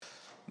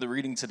The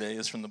reading today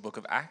is from the book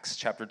of Acts,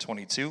 chapter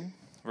 22,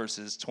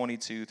 verses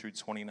 22 through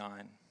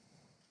 29.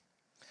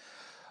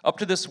 Up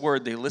to this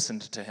word they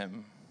listened to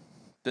him.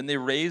 Then they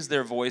raised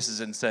their voices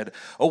and said,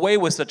 "Away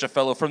with such a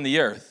fellow from the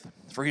earth,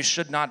 for he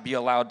should not be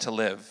allowed to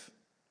live."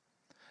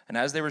 And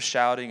as they were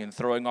shouting and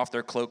throwing off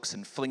their cloaks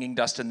and flinging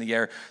dust in the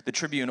air, the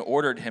tribune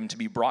ordered him to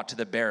be brought to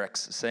the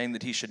barracks, saying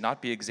that he should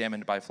not be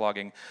examined by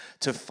flogging,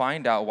 to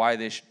find out why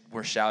they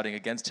were shouting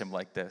against him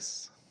like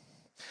this.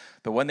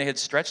 But when they had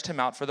stretched him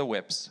out for the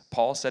whips,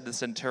 Paul said to the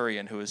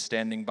centurion who was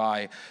standing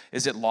by,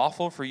 "Is it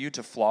lawful for you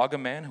to flog a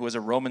man who is a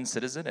Roman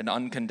citizen and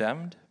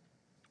uncondemned?"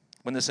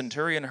 When the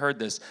centurion heard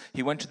this,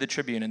 he went to the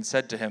tribune and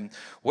said to him,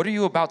 "What are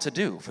you about to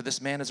do? For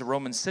this man is a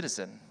Roman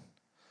citizen."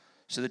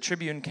 So the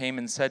tribune came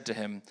and said to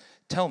him,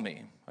 "Tell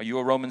me, are you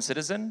a Roman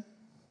citizen?"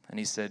 And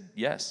he said,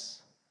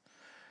 "Yes."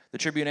 The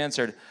tribune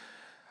answered,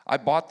 "I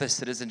bought this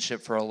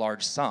citizenship for a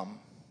large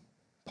sum."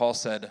 Paul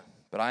said,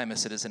 "But I am a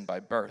citizen by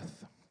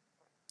birth."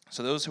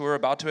 So those who were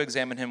about to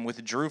examine him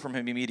withdrew from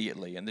him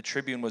immediately, and the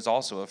tribune was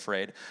also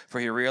afraid, for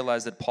he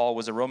realized that Paul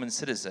was a Roman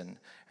citizen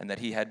and that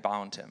he had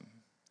bound him.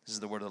 This is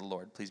the word of the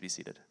Lord. Please be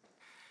seated.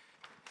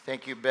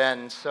 Thank you,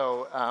 Ben.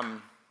 So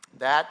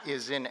that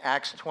is in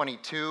Acts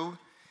 22.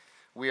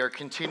 We are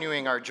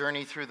continuing our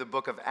journey through the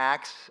book of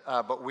Acts,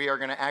 but we are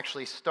going to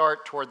actually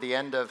start toward the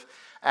end of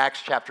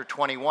Acts chapter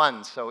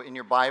 21. So in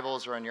your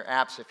Bibles or on your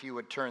apps, if you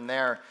would turn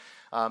there,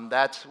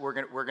 we're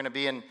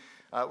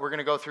going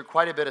to go through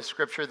quite a bit of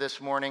scripture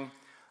this morning,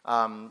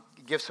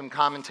 give some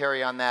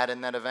commentary on that,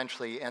 and then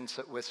eventually end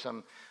with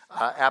some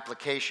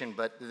application.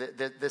 But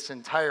this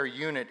entire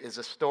unit is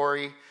a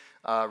story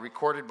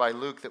recorded by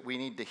Luke that we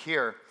need to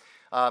hear.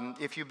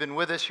 If you've been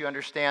with us, you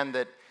understand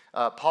that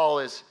Paul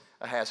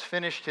has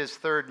finished his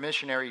third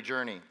missionary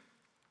journey,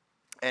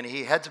 and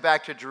he heads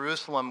back to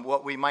Jerusalem,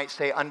 what we might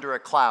say under a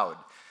cloud,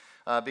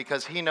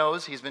 because he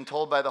knows, he's been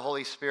told by the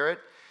Holy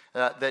Spirit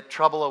that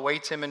trouble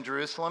awaits him in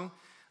Jerusalem.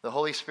 The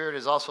Holy Spirit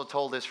has also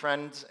told his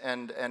friends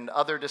and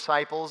other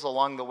disciples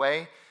along the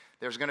way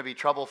there's going to be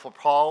trouble for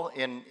Paul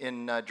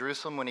in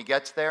Jerusalem when he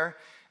gets there.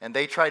 And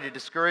they tried to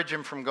discourage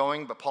him from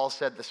going, but Paul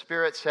said, the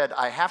Spirit said,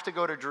 I have to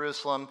go to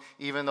Jerusalem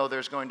even though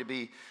there's going to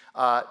be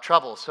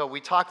trouble. So we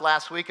talked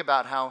last week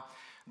about how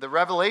the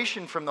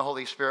revelation from the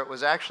Holy Spirit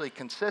was actually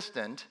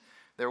consistent.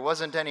 There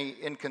wasn't any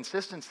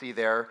inconsistency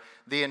there.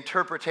 The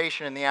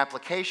interpretation and the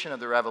application of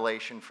the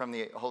revelation from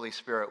the Holy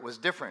Spirit was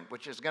different,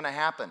 which is going to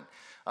happen.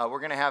 We're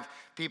going to have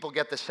people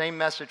get the same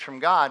message from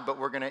God, but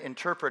we're going to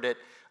interpret it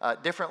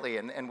differently,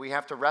 and we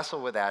have to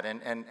wrestle with that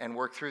and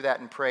work through that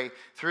and pray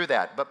through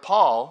that. But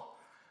Paul,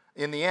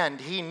 in the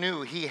end, he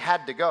knew he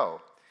had to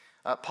go.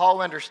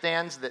 Paul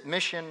understands that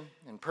mission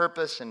and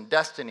purpose and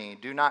destiny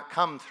do not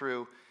come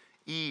through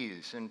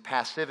ease and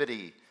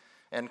passivity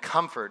and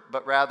comfort,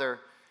 but rather,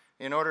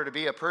 in order to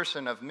be a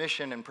person of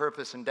mission and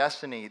purpose and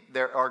destiny,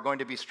 there are going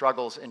to be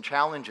struggles and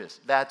challenges.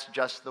 That's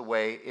just the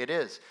way it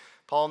is.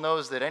 Paul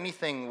knows that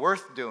anything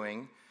worth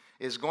doing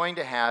is going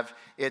to have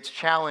its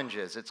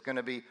challenges. It's going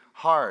to be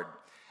hard.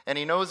 And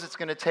he knows it's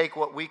going to take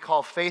what we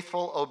call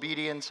faithful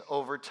obedience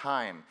over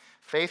time.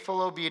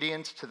 Faithful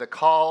obedience to the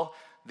call,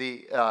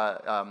 the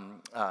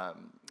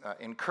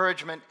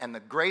encouragement, and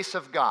the grace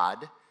of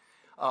God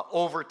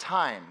over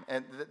time.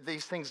 And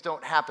these things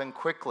don't happen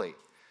quickly.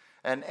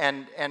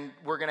 And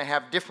we're going to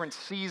have different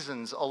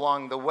seasons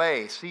along the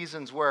way.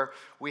 Seasons where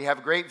we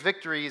have great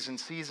victories and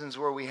seasons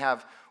where we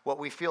have what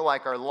we feel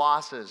like are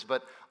losses.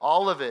 But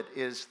all of it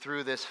is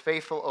through this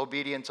faithful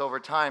obedience over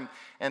time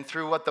and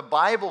through what the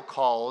Bible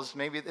calls,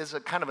 maybe this is a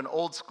kind of an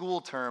old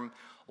school term,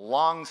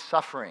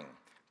 long-suffering,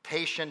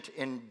 patient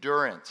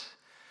endurance.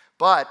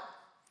 But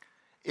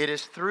it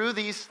is through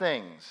these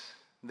things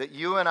that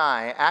you and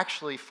I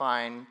actually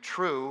find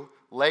true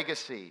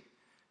legacy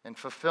and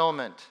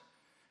fulfillment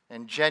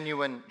and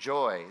genuine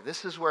joy.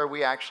 This is where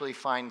we actually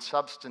find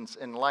substance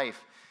in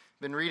life.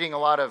 I've been reading a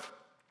lot of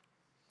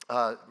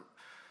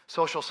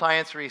social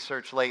science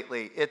research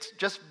lately. It's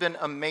just been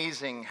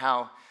amazing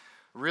how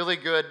really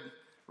good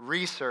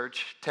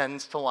research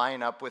tends to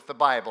line up with the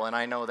Bible. And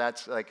I know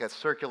that's like a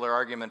circular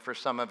argument for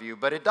some of you,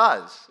 but it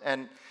does.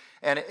 And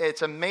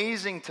it's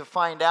amazing to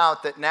find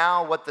out that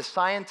now what the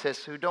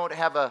scientists who don't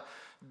have a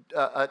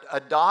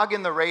dog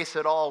in the race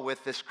at all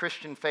with this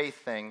Christian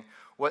faith thing,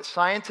 what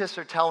scientists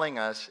are telling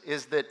us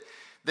is that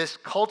this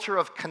culture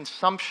of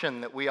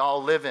consumption that we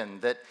all live in,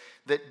 that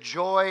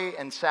joy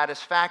and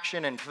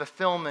satisfaction and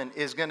fulfillment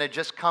is going to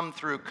just come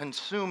through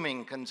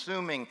consuming,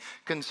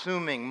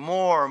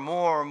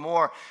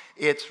 more.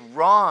 It's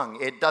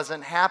wrong. It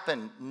doesn't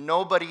happen.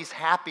 Nobody's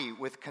happy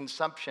with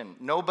consumption.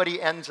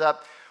 Nobody ends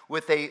up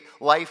with a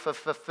life of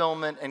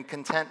fulfillment and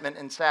contentment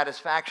and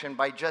satisfaction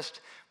by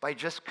just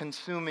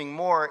consuming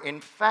more.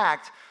 In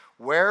fact,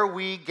 where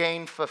we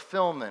gain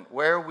fulfillment,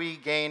 where we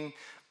gain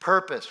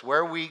purpose,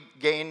 where we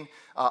gain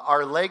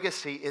our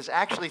legacy is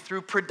actually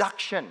through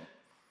production.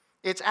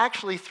 It's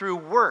actually through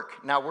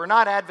work. Now, we're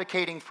not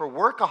advocating for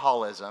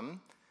workaholism,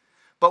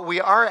 but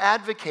we are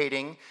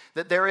advocating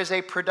that there is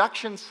a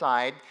production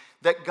side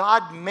that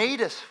God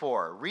made us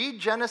for. Read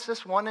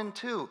Genesis 1 and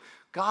 2.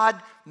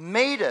 God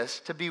made us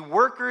to be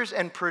workers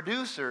and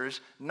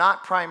producers,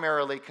 not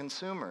primarily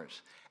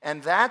consumers.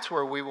 And that's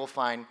where we will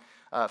find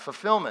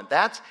fulfillment.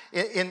 That's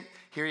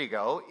here you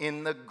go.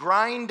 In the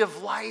grind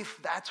of life,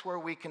 that's where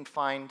we can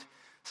find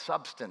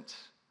substance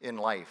in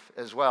life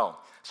as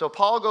well. So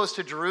Paul goes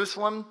to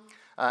Jerusalem,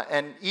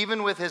 and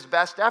even with his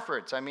best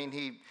efforts, I mean,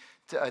 he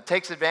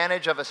takes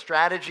advantage of a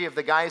strategy of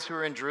the guys who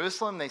are in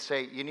Jerusalem. They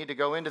say, you need to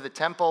go into the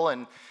temple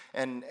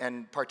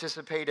and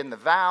participate in the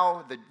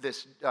vow,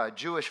 this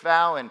Jewish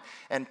vow,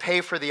 and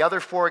pay for the other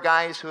 4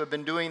 guys who have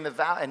been doing the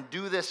vow, and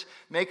do this,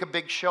 make a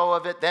big show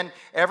of it. Then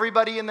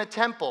everybody in the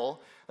temple,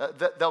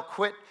 they'll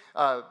quit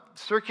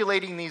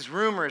circulating these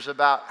rumors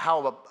about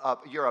how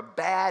you're a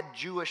bad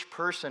Jewish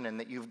person and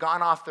that you've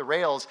gone off the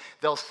rails.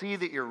 They'll see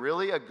that you're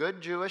really a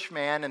good Jewish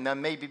man and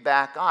then maybe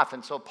back off.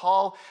 And so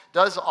Paul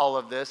does all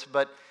of this,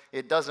 but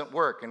it doesn't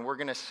work. And we're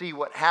going to see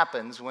what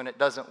happens when it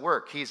doesn't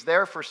work. He's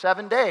there for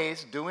 7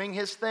 days doing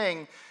his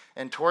thing.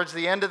 And towards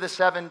the end of the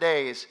 7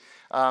 days,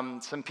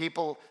 some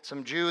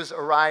Jews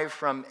arrive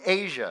from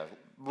Asia.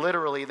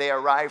 Literally, they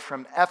arrive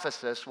from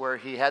Ephesus, where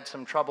he had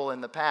some trouble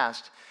in the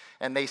past.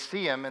 And they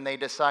see him, and they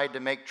decide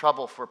to make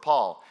trouble for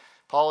Paul.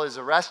 Paul is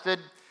arrested.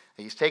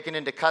 He's taken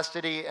into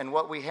custody. And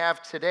what we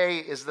have today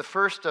is the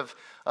first of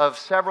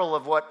several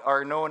of what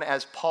are known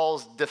as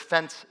Paul's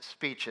defense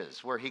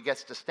speeches, where he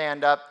gets to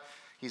stand up.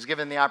 He's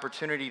given the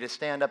opportunity to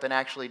stand up and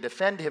actually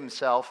defend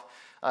himself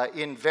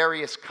in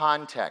various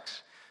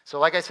contexts. So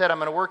like I said, I'm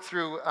going to work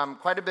through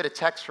quite a bit of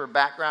text for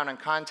background and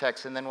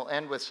context, and then we'll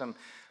end with some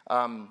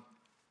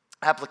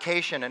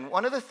application. And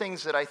one of the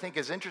things that I think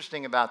is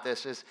interesting about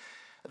this is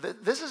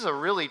this is a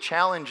really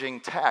challenging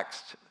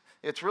text.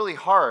 It's really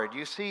hard.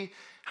 You see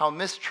how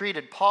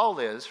mistreated Paul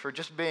is for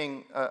just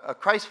being a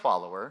Christ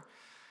follower.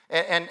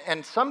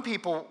 And some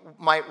people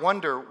might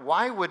wonder,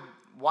 why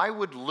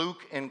would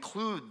Luke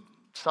include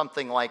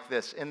something like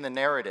this in the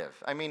narrative?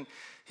 I mean,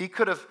 he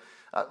could have,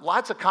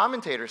 lots of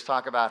commentators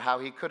talk about how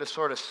he could have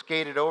sort of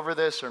skated over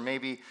this, or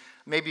maybe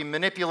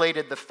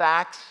manipulated the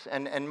facts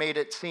and made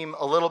it seem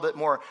a little bit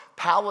more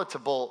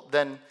palatable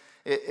than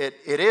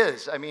it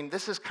is. I mean,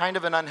 this is kind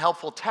of an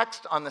unhelpful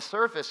text on the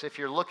surface if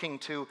you're looking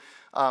to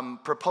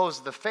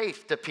propose the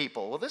faith to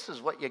people. Well, this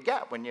is what you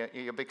get when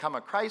you become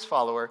a Christ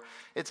follower.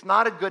 It's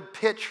not a good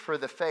pitch for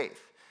the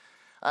faith.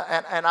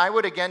 And I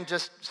would again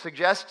just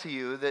suggest to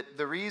you that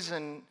the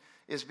reason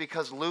is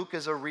because Luke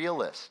is a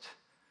realist.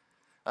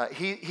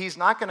 He's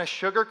not going to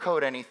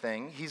sugarcoat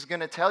anything. He's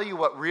going to tell you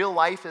what real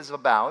life is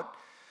about.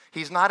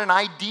 He's not an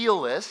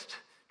idealist,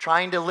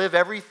 trying to live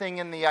everything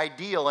in the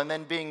ideal and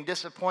then being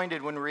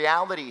disappointed when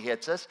reality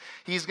hits us.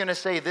 He's going to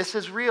say, this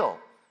is real.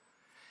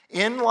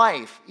 In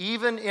life,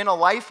 even in a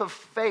life of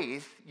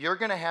faith, you're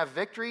going to have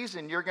victories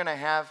and you're going to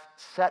have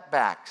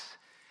setbacks.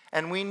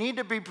 And we need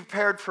to be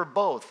prepared for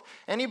both.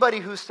 Anybody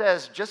who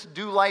says, just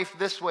do life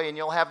this way and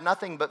you'll have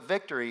nothing but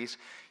victories,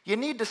 you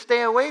need to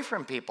stay away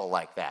from people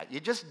like that. You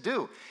just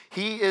do.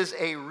 He is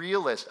a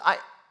realist.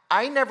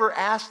 I never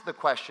asked the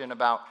question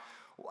about,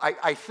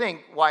 I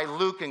think, why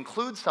Luke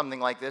includes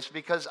something like this,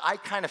 because I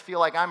kind of feel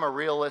like I'm a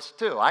realist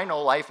too. I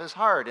know life is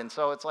hard, and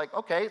so it's like,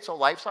 okay, so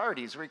life's hard.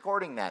 He's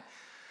recording that.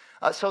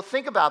 So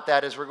think about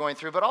that as we're going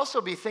through, but also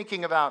be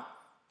thinking about,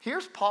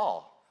 here's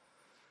Paul.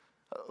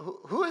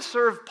 Who has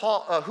served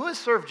Paul? Who has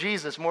served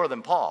Jesus more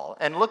than Paul?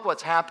 And look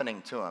what's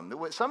happening to him.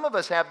 Some of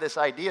us have this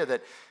idea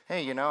that,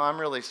 hey, I'm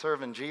really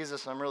serving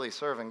Jesus. I'm really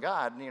serving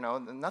God.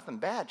 Nothing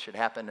bad should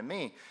happen to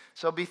me.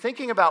 So be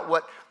thinking about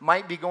what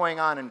might be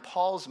going on in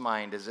Paul's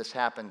mind as this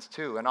happens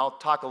too. And I'll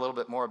talk a little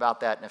bit more about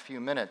that in a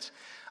few minutes.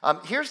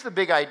 Here's the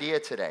big idea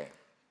today.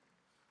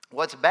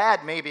 What's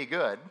bad may be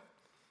good.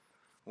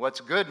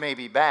 What's good may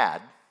be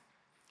bad.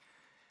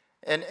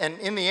 And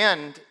in the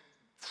end,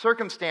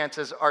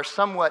 circumstances are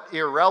somewhat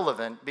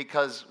irrelevant,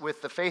 because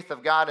with the faith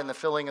of God and the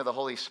filling of the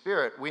Holy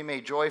Spirit, we may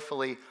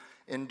joyfully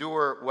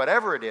endure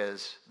whatever it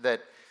is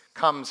that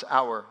comes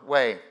our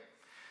way.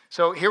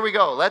 So here we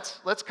go.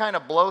 Let's kind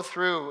of blow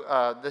through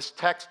this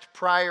text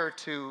prior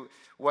to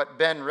what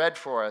Ben read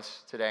for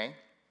us today,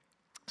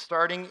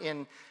 starting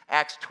in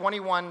Acts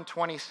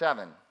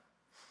 21:27.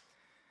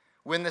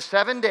 When the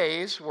 7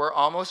 days were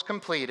almost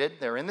completed,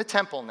 they're in the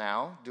temple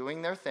now,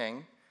 doing their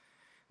thing,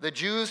 the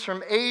Jews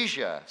from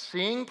Asia,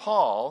 seeing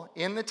Paul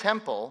in the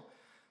temple,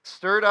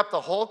 stirred up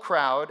the whole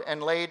crowd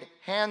and laid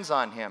hands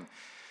on him.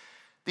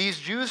 These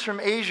Jews from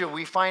Asia,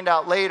 we find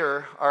out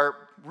later, are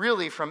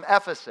really from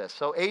Ephesus.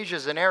 So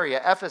Asia's an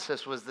area.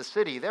 Ephesus was the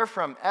city. They're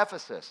from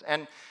Ephesus.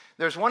 And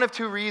there's one of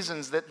two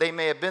reasons that they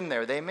may have been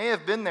there. They may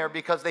have been there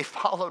because they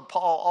followed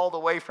Paul all the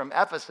way from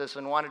Ephesus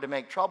and wanted to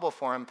make trouble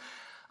for him.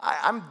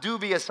 I'm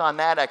dubious on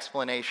that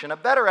explanation. A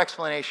better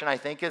explanation, I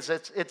think, is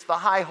it's the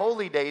high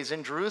holy days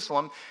in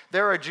Jerusalem.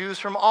 There are Jews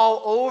from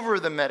all over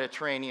the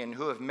Mediterranean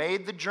who have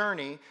made the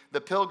journey, the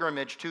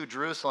pilgrimage to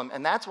Jerusalem,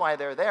 and that's why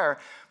they're there.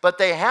 But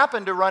they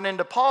happen to run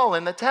into Paul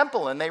in the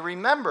temple, and they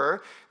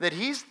remember that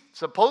he's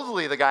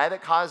supposedly the guy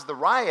that caused the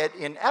riot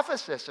in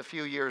Ephesus a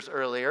few years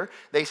earlier.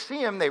 They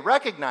see him, they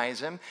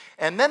recognize him,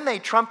 and then they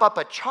trump up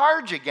a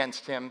charge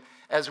against him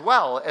as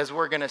well, as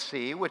we're going to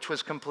see, which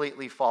was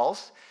completely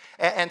false.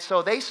 And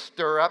so they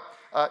stir up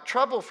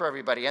trouble for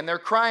everybody, and they're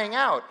crying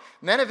out,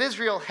 "Men of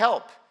Israel,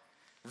 help.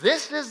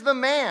 This is the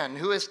man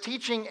who is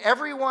teaching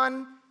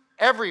everyone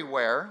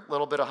everywhere," a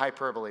little bit of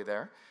hyperbole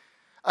there,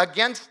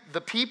 "against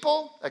the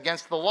people,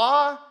 against the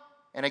law,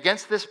 and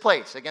against this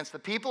place." Against the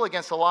people,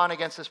 against the law, and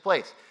against this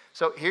place.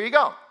 So here you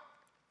go.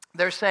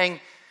 They're saying,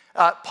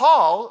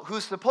 Paul,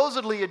 who's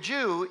supposedly a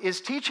Jew,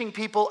 is teaching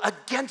people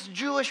against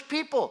Jewish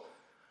people,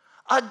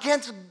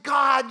 against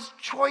God's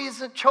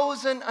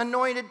chosen,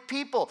 anointed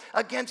people,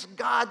 against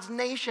God's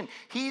nation.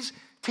 He's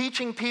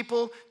teaching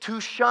people to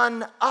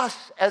shun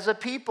us as a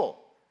people.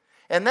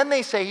 And then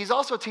they say he's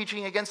also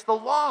teaching against the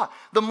law,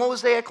 the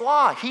Mosaic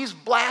law. He's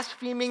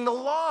blaspheming the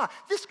law.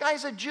 This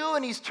guy's a Jew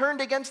and he's turned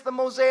against the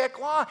Mosaic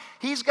law.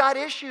 He's got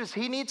issues.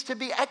 He needs to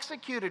be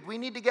executed. We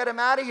need to get him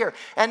out of here.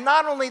 And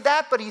not only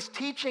that, but he's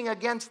teaching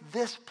against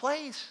this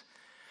place,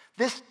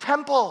 this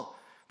temple,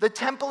 the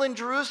temple in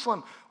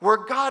Jerusalem where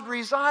God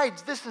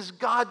resides. This is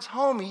God's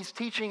home. He's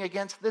teaching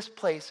against this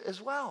place as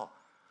well.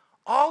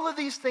 All of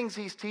these things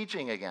he's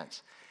teaching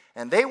against.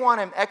 And they want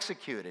him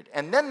executed.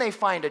 And then they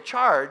find a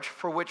charge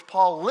for which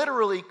Paul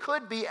literally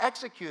could be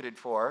executed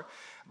for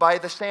by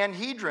the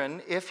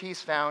Sanhedrin if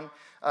he's found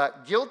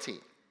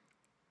guilty.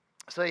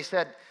 So they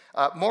said,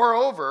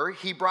 moreover,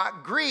 he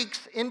brought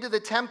Greeks into the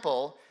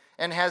temple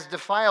and has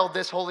defiled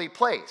this holy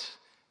place.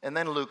 And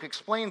then Luke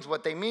explains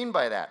what they mean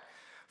by that.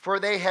 For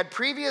they had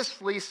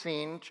previously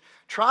seen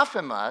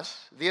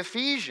Trophimus, the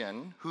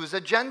Ephesian, who's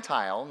a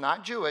Gentile,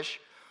 not Jewish,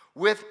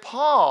 with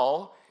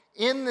Paul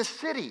in the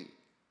city.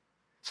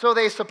 So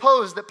they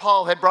supposed that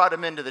Paul had brought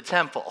him into the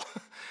temple.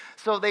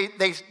 So they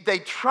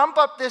trump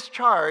up this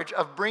charge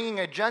of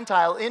bringing a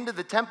Gentile into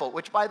the temple,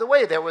 which, by the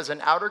way, there was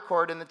an outer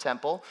court in the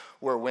temple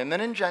where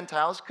women and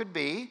Gentiles could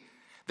be.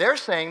 They're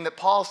saying that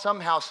Paul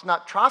somehow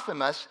snuck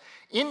Trophimus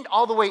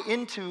all the way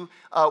into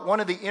one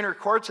of the inner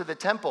courts of the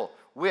temple,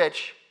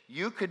 which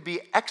you could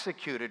be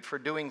executed for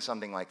doing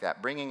something like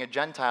that, bringing a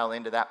Gentile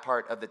into that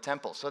part of the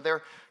temple. So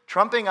they're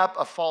trumping up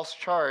a false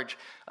charge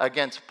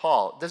against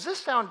Paul. Does this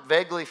sound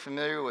vaguely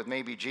familiar with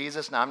maybe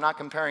Jesus? Now, I'm not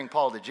comparing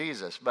Paul to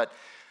Jesus, but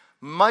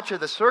much of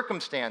the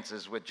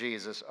circumstances with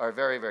Jesus are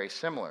very, very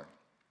similar.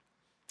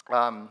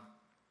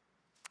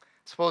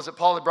 Suppose that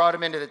Paul had brought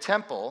him into the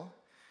temple.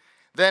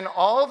 Then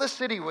all the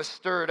city was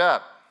stirred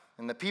up,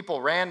 and the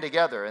people ran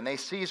together, and they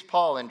seized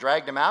Paul and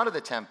dragged him out of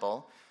the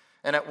temple,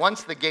 and at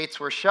once the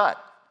gates were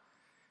shut.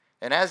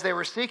 And as they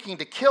were seeking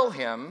to kill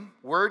him,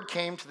 word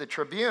came to the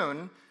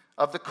tribune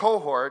of the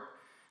cohort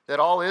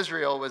that all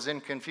Israel was in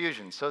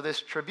confusion. So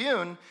this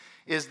tribune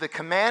is the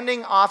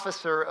commanding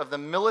officer of the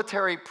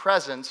military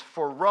presence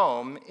for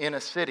Rome in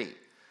a city.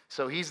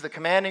 So he's the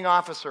commanding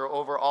officer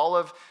over all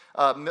of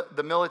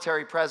the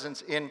military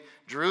presence in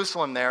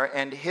Jerusalem there,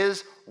 and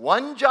his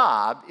one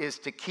job is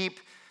to keep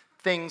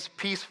things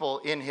peaceful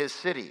in his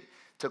city,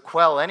 to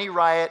quell any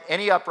riot,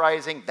 any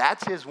uprising.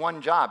 That's his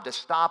one job, to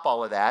stop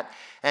all of that.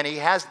 And he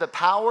has the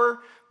power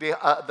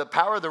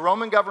of the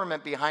Roman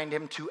government behind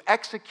him to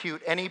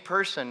execute any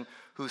person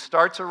who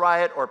starts a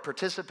riot or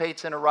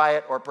participates in a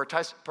riot or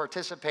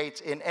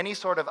participates in any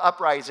sort of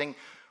uprising,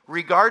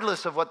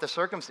 regardless of what the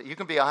circumstance. You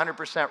can be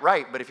 100%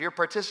 right, but if you're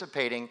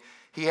participating,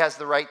 he has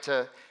the right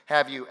to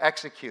have you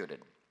executed.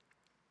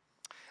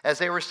 As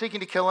they were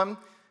seeking to kill him,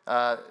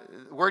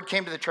 word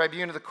came to the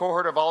tribune of the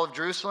cohort of all of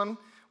Jerusalem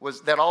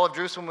that all of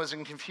Jerusalem was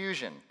in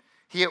confusion.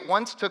 He at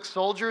once took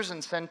soldiers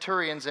and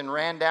centurions and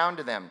ran down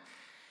to them.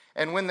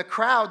 And when the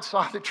crowd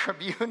saw the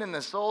tribune and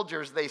the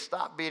soldiers, they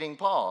stopped beating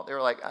Paul. They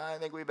were like, I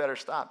think we better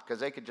stop because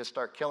they could just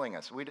start killing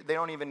us. They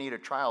don't even need a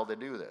trial to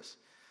do this.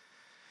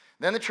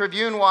 Then the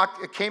tribune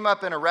came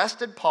up and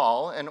arrested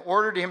Paul and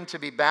ordered him to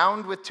be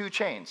bound with 2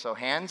 chains, so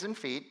hands and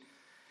feet.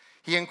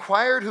 He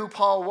inquired who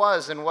Paul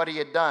was and what he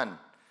had done.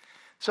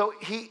 So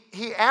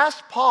he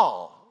asked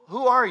Paul,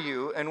 who are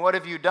you and what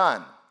have you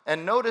done?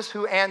 And notice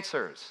who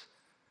answers.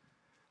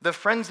 The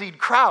frenzied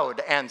crowd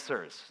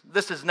answers.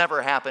 This has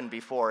never happened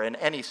before in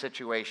any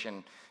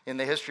situation in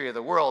the history of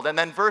the world. And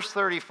then verse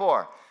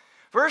 34.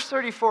 Verse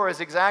 34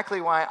 is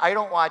exactly why I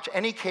don't watch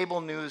any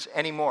cable news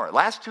anymore.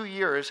 Last 2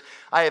 years,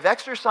 I have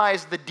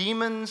exorcised the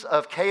demons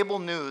of cable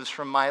news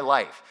from my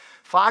life.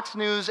 Fox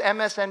News,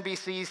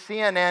 MSNBC,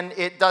 CNN,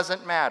 it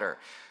doesn't matter.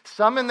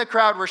 Some in the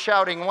crowd were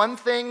shouting one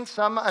thing,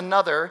 some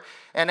another,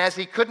 and as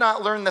he could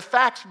not learn the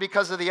facts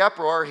because of the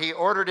uproar, he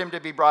ordered him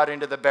to be brought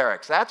into the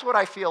barracks. That's what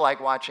I feel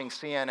like watching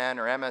CNN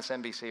or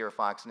MSNBC or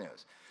Fox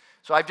News.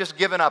 So I've just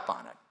given up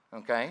on it,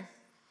 okay?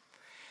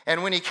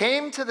 And when he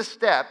came to the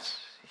steps,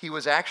 he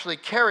was actually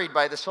carried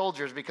by the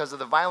soldiers because of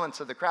the violence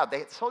of the crowd.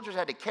 The soldiers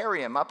had to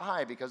carry him up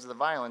high because of the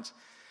violence.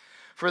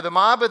 For the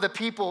mob of the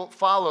people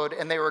followed,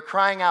 and they were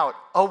crying out,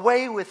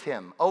 away with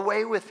him,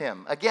 away with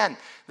him. Again,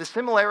 the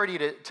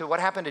similarity to what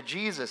happened to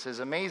Jesus is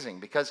amazing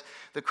because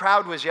the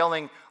crowd was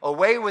yelling,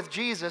 away with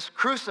Jesus,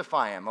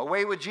 crucify him.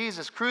 Away with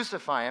Jesus,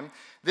 crucify him.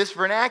 This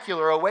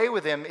vernacular, away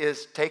with him,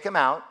 is take him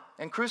out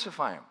and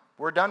crucify him.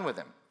 We're done with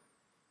him.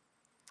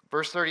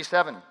 Verse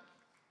 37.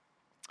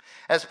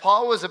 As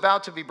Paul was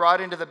about to be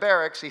brought into the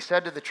barracks, he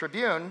said to the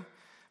tribune,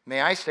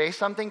 "May I say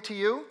something to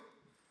you?"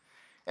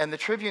 And the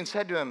tribune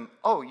said to him,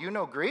 "Oh, you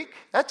know Greek?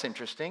 That's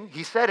interesting."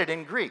 He said it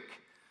in Greek.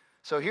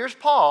 So here's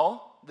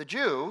Paul, the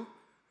Jew,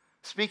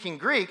 speaking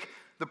Greek.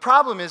 The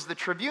problem is the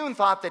tribune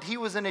thought that he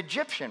was an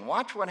Egyptian.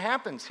 Watch what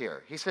happens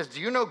here. He says, "Do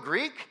you know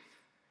Greek?"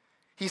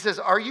 He says,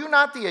 "Are you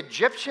not the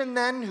Egyptian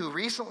then who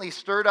recently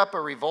stirred up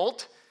a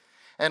revolt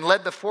and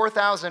led the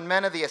 4,000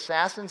 men of the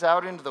assassins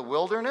out into the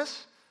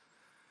wilderness?"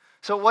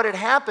 So what had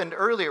happened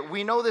earlier,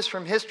 we know this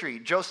from history.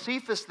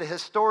 Josephus, the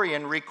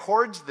historian,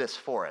 records this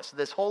for us,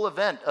 this whole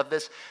event of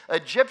this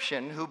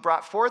Egyptian who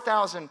brought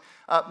 4,000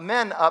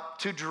 men up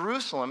to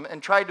Jerusalem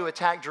and tried to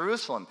attack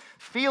Jerusalem.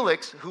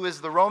 Felix, who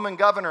is the Roman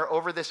governor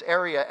over this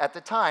area at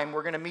the time,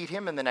 we're going to meet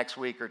him in the next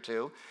week or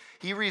two.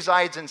 He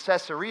resides in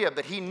Caesarea,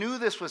 but he knew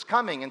this was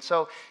coming, and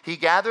so he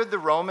gathered the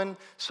Roman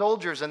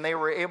soldiers, and they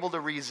were able to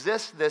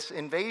resist this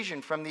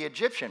invasion from the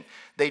Egyptian.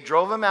 They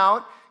drove him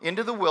out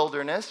into the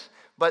wilderness,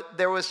 but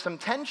there was some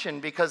tension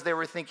because they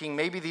were thinking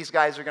maybe these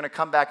guys are going to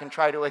come back and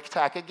try to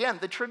attack again.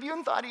 The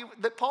tribune thought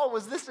that Paul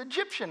was this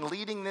Egyptian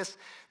leading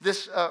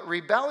this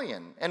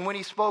rebellion. And when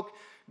he spoke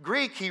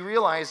Greek, he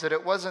realized that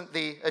it wasn't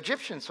the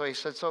Egyptian. So he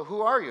said, "So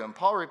who are you?" And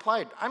Paul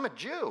replied, "I'm a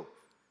Jew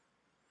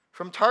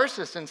from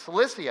Tarsus in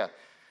Cilicia,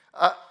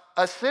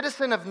 a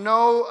citizen of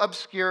no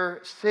obscure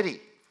city."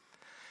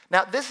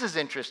 Now, this is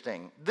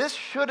interesting. This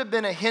should have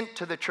been a hint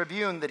to the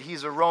tribune that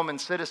he's a Roman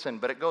citizen,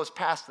 but it goes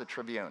past the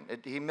tribune.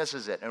 He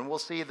misses it, and we'll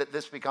see that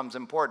this becomes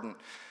important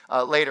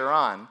later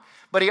on.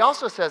 But he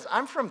also says,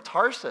 "I'm from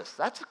Tarsus."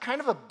 That's kind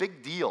of a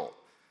big deal,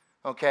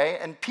 okay?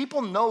 And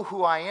people know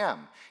who I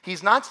am.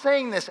 He's not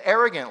saying this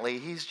arrogantly.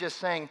 He's just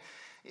saying,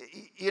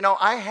 you know,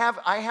 I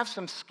have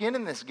some skin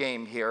in this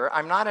game here.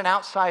 I'm not an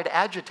outside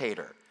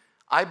agitator.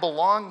 I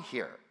belong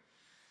here.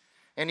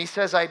 And he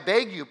says, "I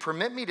beg you,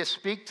 permit me to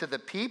speak to the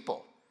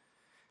people."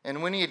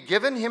 And when he had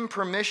given him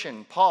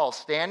permission, Paul,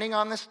 standing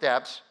on the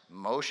steps,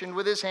 motioned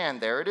with his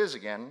hand, there it is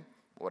again,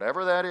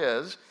 whatever that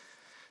is,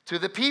 to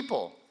the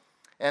people.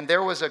 And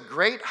there was a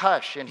great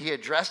hush, and he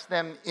addressed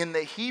them in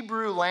the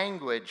Hebrew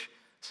language,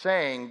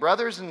 saying,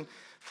 "Brothers and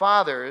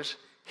fathers,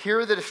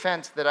 hear the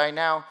defense that I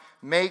now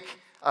make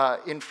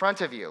in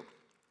front of you."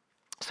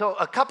 So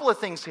a couple of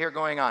things here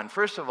going on.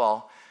 First of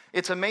all,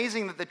 it's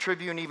amazing that the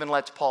tribune even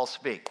lets Paul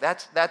speak.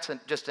 That's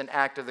just an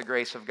act of the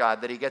grace of God,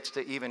 that he gets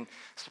to even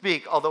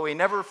speak, although he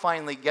never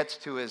finally gets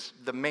to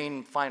the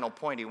main final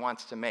point he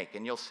wants to make,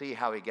 and you'll see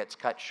how he gets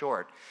cut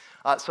short.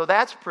 So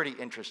that's pretty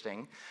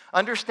interesting.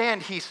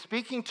 Understand, he's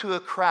speaking to a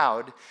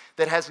crowd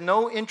that has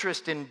no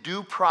interest in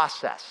due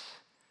process.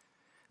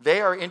 They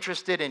are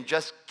interested in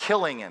just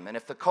killing him. And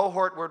if the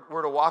cohort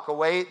were to walk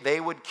away, they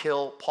would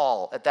kill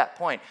Paul at that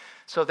point.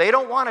 So they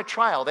don't want a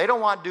trial. They don't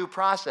want due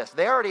process.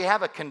 They already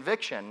have a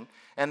conviction,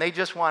 and they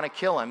just want to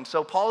kill him.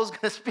 So Paul is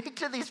going to speak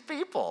to these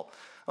people,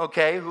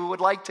 okay, who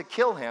would like to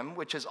kill him,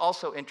 which is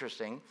also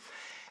interesting.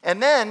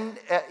 And then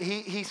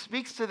he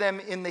speaks to them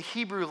in the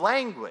Hebrew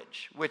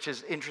language, which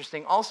is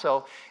interesting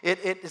also.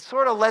 It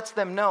sort of lets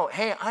them know,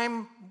 hey,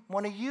 I'm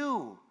one of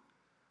you.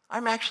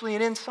 I'm actually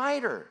an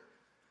insider.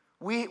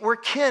 We're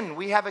kin,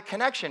 we have a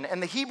connection.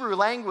 And the Hebrew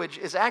language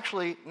is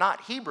actually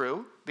not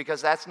Hebrew,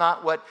 because that's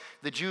not what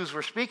the Jews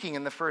were speaking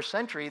in the first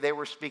century. They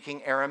were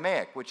speaking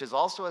Aramaic, which is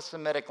also a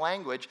Semitic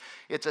language.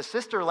 It's a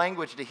sister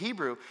language to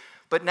Hebrew,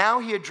 but now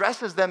he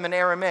addresses them in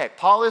Aramaic.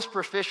 Paul is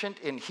proficient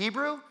in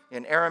Hebrew,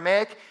 in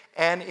Aramaic,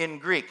 and in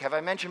Greek. Have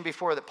I mentioned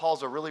before that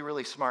Paul's a really,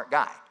 really smart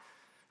guy?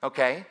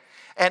 Okay?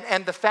 And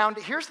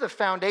here's the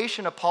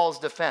foundation of Paul's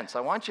defense.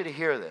 I want you to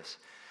hear this.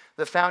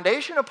 The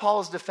foundation of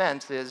Paul's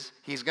defense is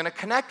he's going to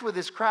connect with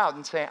his crowd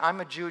and say,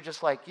 I'm a Jew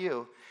just like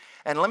you.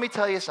 And let me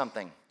tell you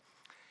something.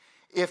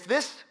 If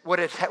what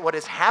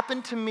has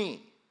happened to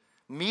me,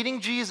 meeting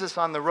Jesus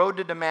on the road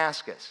to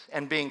Damascus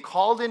and being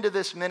called into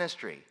this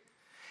ministry,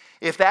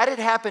 if that had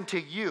happened to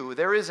you,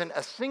 there isn't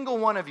a single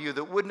one of you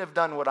that wouldn't have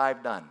done what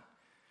I've done.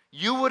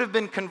 You would have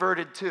been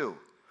converted too.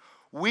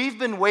 We've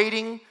been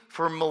waiting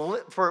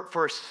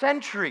for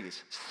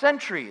centuries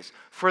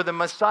for the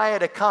Messiah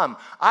to come.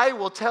 I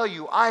will tell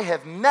you, I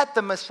have met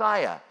the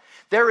Messiah.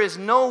 There is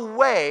no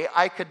way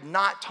I could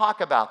not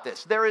talk about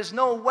this. There is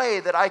no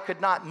way that I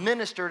could not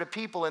minister to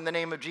people in the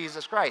name of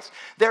Jesus Christ.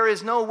 There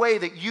is no way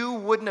that you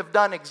wouldn't have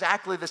done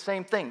exactly the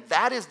same thing.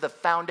 That is the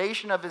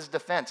foundation of his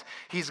defense.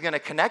 He's going to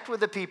connect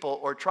with the people,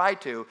 or try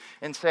to,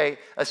 and say,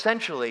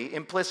 essentially,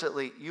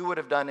 implicitly, you would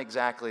have done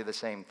exactly the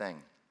same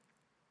thing.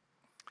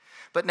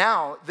 But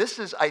now, this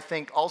is, I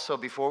think, also,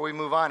 before we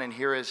move on and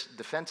hear his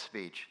defense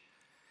speech,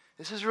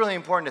 this is really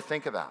important to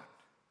think about.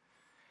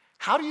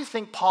 How do you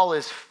think Paul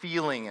is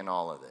feeling in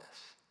all of this?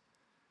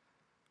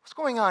 What's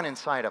going on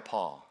inside of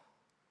Paul?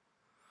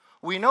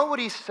 We know what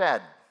he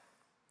said.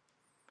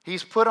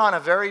 He's put on a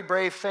very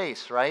brave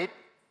face, right?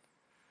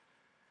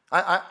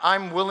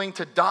 I'm willing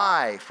to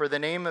die for the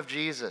name of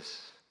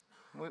Jesus.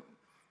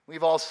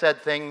 We've all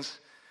said things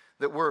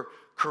that we're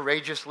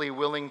courageously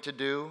willing to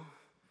do.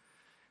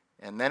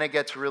 And then it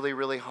gets really,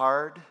 really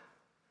hard.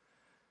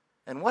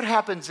 And what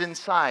happens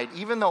inside?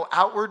 Even though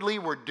outwardly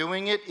we're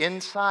doing it,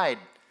 inside,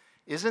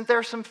 Isn't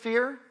there some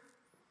fear?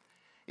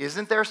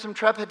 Isn't there some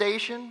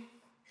trepidation?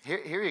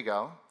 Here you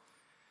go.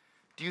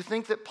 Do you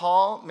think that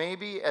Paul,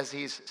 maybe as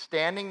he's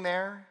standing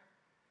there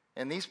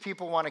and these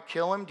people want to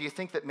kill him, do you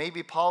think that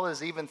maybe Paul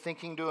is even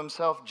thinking to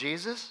himself,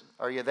 Jesus,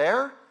 are you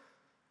there?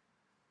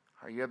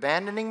 Are you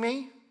abandoning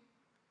me?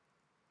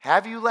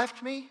 Have you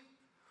left me?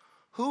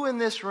 Who in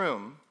this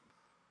room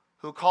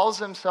who calls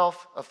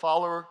himself a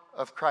follower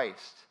of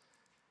Christ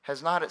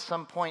has not at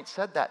some point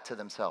said that to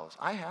themselves?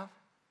 I have.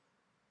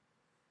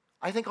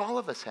 I think all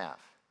of us have.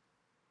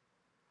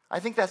 I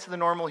think that's the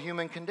normal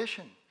human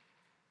condition.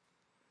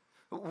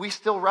 We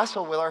still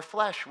wrestle with our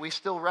flesh. We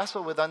still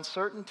wrestle with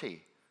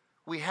uncertainty.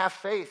 We have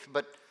faith,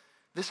 but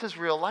this is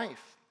real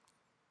life.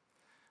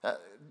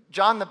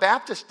 John the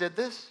Baptist did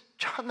this.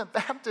 John the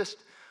Baptist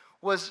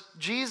was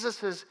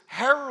Jesus'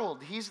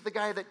 herald. He's the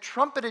guy that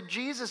trumpeted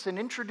Jesus and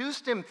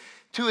introduced him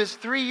to his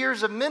 3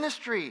 years of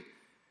ministry.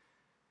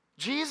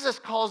 Jesus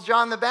calls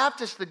John the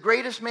Baptist the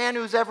greatest man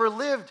who's ever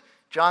lived.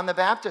 John the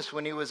Baptist,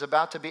 when he was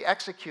about to be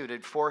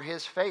executed for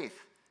his faith,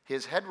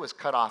 his head was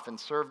cut off and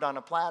served on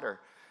a platter.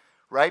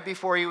 Right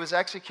before he was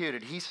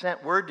executed, he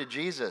sent word to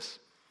Jesus.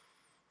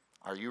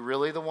 Are you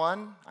really the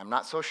one? I'm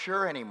not so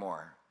sure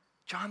anymore.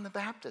 John the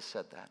Baptist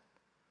said that.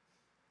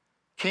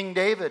 King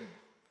David,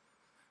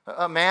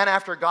 a man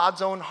after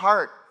God's own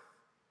heart.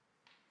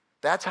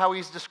 That's how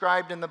he's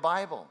described in the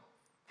Bible.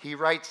 He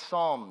writes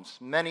psalms,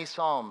 many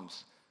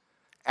psalms,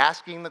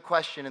 asking the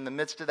question in the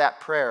midst of that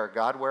prayer,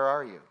 God, where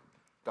are you?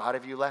 God,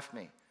 have you left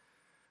me?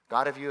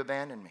 God, have you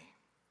abandoned me?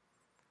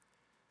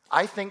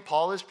 I think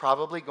Paul is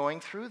probably going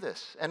through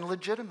this, and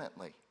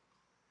legitimately.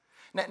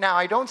 Now,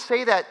 I don't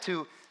say that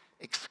to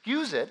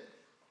excuse it,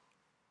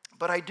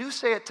 but I do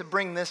say it to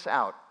bring this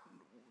out.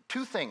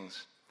 Two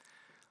things.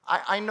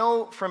 I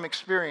know from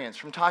experience,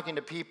 from talking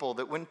to people,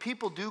 that when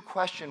people do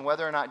question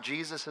whether or not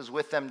Jesus is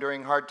with them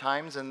during hard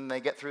times, and they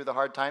get through the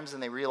hard times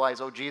and they realize,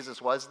 oh,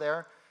 Jesus was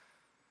there,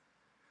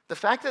 the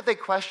fact that they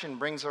question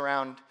brings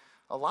around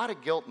a lot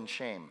of guilt and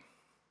shame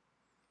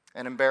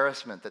and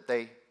embarrassment that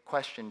they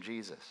question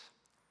Jesus.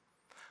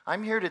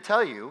 I'm here to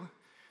tell you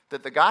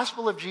that the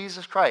gospel of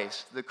Jesus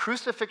Christ, the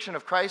crucifixion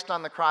of Christ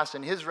on the cross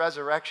and his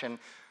resurrection,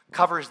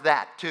 covers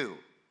that too.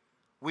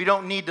 We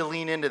don't need to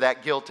lean into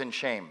that guilt and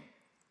shame.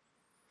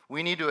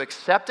 We need to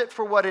accept it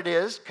for what it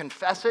is,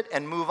 confess it,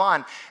 and move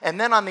on.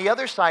 And then on the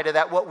other side of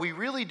that, what we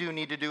really do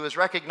need to do is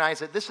recognize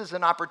that this is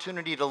an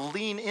opportunity to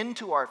lean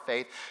into our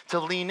faith, to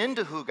lean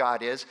into who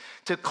God is,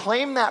 to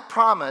claim that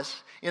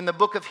promise in the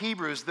book of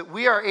Hebrews that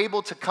we are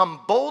able to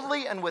come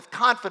boldly and with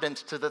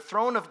confidence to the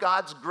throne of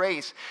God's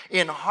grace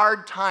in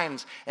hard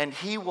times, and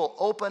he will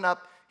open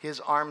up his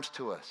arms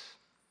to us,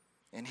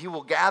 and he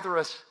will gather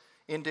us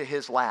into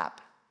his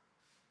lap.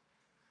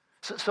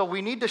 So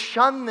we need to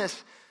shun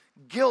this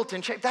guilt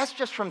and shame. That's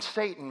just from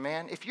Satan,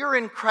 man. If you're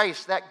in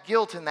Christ, that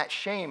guilt and that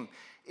shame,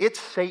 it's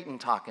Satan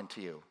talking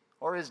to you,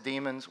 or his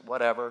demons,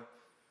 whatever.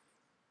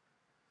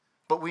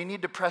 But we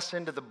need to press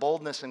into the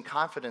boldness and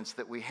confidence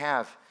that we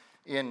have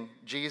in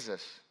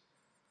Jesus.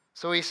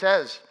 So he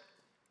says,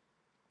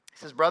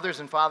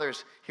 brothers and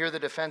fathers, hear the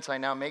defense I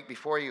now make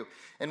before you.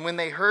 And when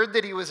they heard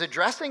that he was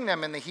addressing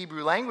them in the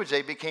Hebrew language,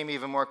 they became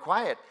even more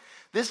quiet.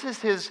 This is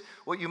his,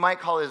 what you might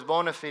call his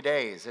bona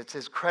fides. It's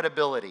his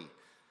credibility.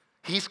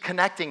 He's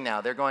connecting now.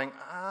 They're going,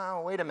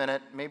 oh, wait a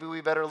minute, maybe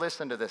we better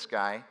listen to this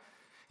guy.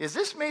 Is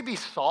this maybe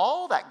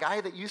Saul, that guy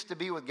that used to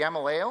be with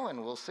Gamaliel?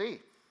 And we'll see.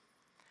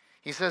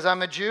 He says,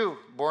 I'm a Jew,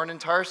 born in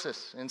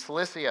Tarsus, in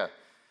Cilicia,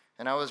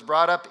 and I was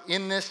brought up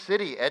in this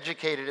city,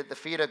 educated at the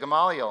feet of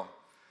Gamaliel.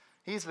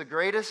 He's the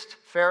greatest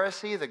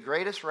Pharisee, the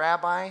greatest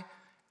rabbi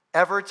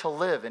ever to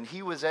live, and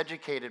he was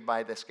educated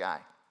by this guy.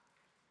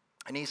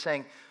 And he's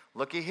saying,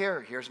 looky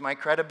here, here's my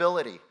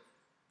credibility.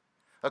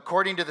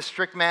 According to the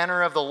strict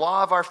manner of the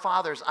law of our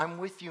fathers, I'm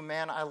with you,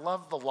 man. I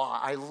love the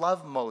law. I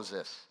love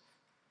Moses.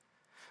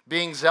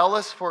 Being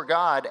zealous for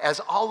God,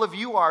 as all of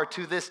you are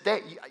to this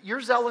day.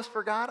 You're zealous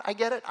for God? I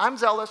get it. I'm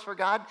zealous for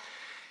God.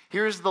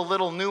 Here's the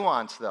little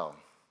nuance, though.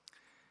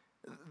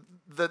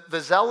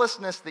 The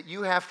zealousness that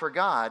you have for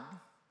God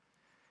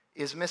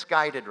is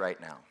misguided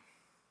right now.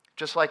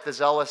 Just like the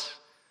zealous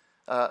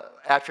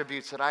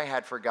attributes that I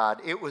had for God,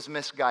 it was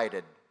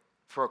misguided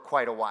for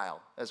quite a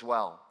while as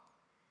well.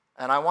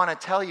 And I want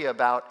to tell you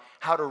about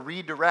how to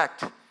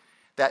redirect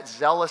that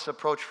zealous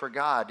approach for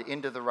God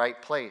into the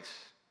right place.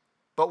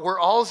 But we're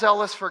all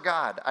zealous for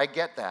God. I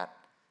get that.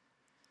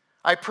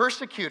 I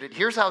persecuted.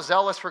 Here's how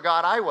zealous for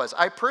God I was.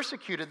 I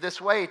persecuted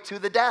this way to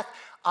the death.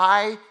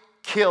 I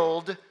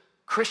killed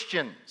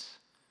Christians.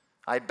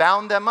 I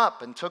bound them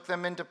up and took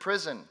them into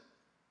prison.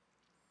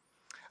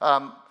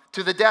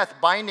 To the death,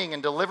 binding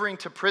and delivering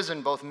to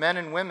prison both men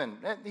and women.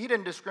 He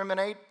didn't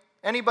discriminate.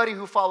 Anybody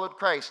who followed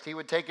Christ, he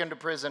would take into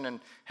prison and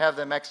have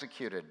them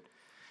executed.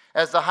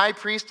 As the high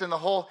priest and the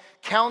whole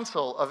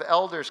council of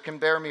elders can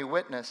bear me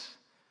witness.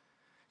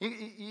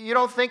 You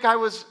don't think I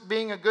was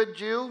being a good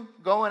Jew?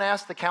 Go and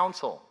ask the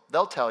council.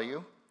 They'll tell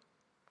you.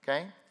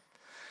 Okay?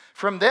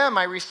 From them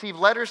I received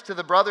letters to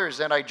the brothers,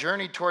 and I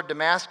journeyed toward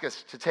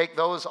Damascus to take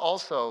those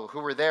also who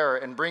were there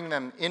and bring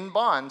them in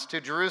bonds to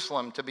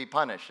Jerusalem to be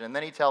punished. And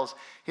then he tells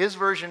his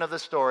version of the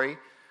story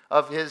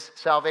of his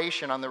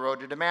salvation on the road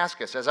to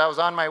Damascus. As I was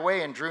on my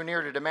way and drew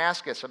near to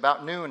Damascus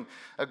about noon,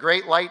 a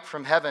great light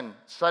from heaven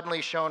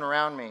suddenly shone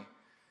around me.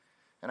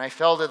 And I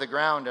fell to the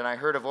ground, and I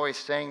heard a voice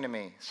saying to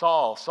me,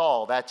 Saul,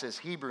 Saul, that's his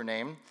Hebrew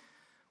name,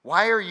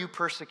 why are you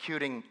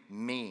persecuting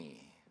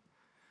me?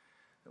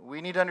 We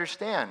need to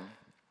understand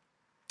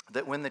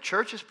that when the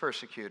church is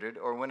persecuted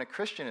or when a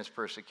Christian is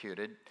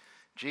persecuted,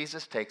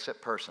 Jesus takes it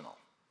personal.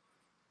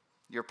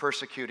 You're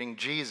persecuting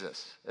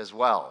Jesus as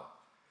well,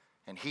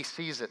 and he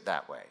sees it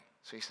that way.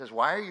 So he says,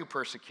 why are you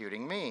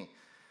persecuting me?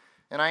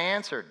 And I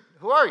answered,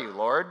 who are you,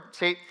 Lord?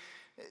 See,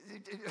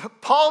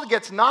 Paul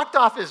gets knocked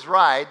off his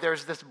ride.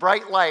 There's this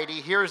bright light.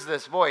 He hears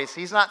this voice.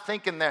 He's not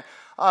thinking there,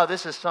 oh,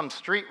 this is some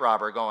street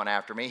robber going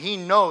after me. He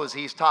knows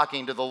he's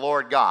talking to the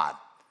Lord God.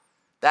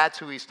 That's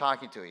who he's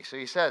talking to. So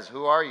he says,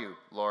 who are you,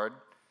 Lord?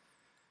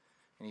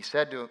 And he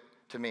said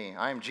to me,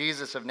 I am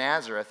Jesus of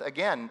Nazareth,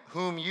 again,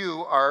 whom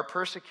you are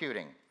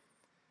persecuting.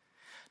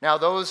 Now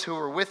those who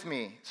were with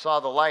me saw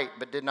the light,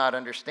 but did not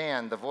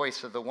understand the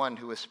voice of the one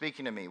who was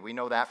speaking to me. We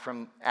know that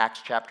from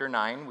Acts chapter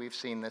 9. We've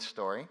seen this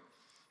story.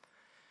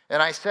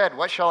 And I said,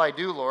 what shall I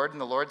do, Lord?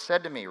 And the Lord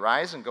said to me,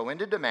 rise and go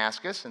into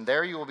Damascus, and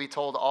there you will be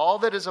told all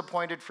that is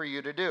appointed for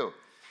you to do.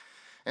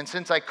 And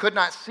since I could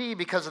not see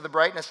because of the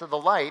brightness of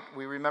the light,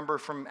 we remember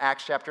from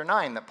Acts chapter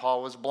 9 that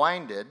Paul was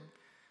blinded.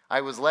 I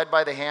was led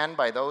by the hand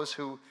by those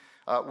who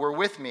were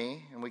with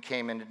me, and we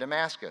came into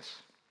Damascus.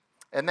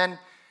 And then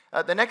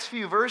the next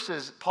few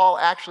verses, Paul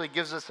actually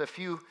gives us a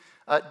few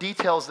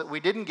details that we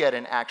didn't get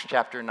in Acts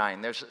chapter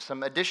 9. There's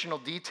some additional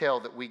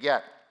detail that we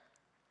get.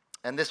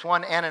 And this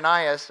one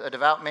Ananias, a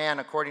devout man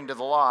according to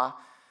the law,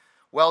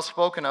 well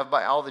spoken of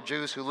by all the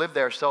Jews who lived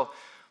there. So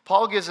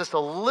Paul gives us a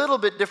little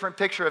bit different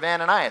picture of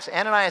Ananias.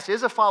 Ananias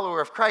is a follower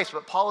of Christ,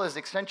 but Paul is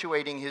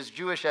accentuating his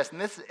Jewish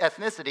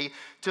ethnicity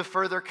to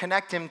further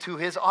connect him to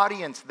his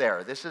audience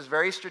there. This is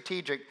very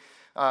strategic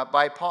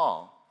by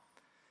Paul.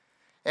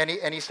 And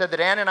he said that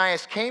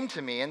Ananias came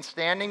to me and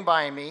standing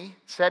by me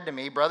said to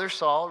me, Brother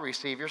Saul,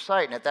 receive your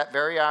sight. And at that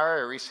very hour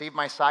I received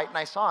my sight and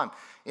I saw him.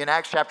 In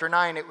Acts chapter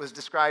 9 it was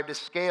described as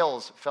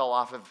scales fell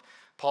off of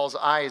Paul's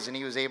eyes and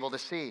he was able to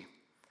see.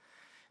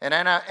 And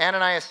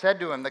Ananias said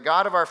to him, the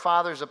God of our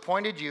fathers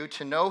appointed you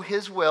to know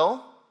his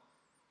will,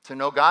 to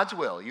know God's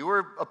will. You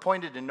were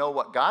appointed to know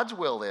what God's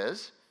will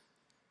is.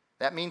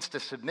 That means to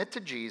submit to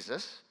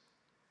Jesus,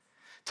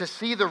 to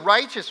see the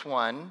righteous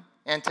one,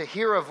 and to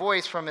hear a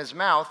voice from his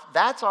mouth.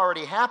 That's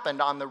already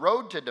happened on the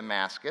road to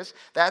Damascus.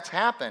 That's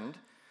happened.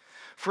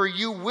 For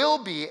you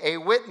will be a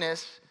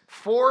witness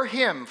for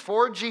him,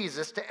 for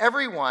Jesus, to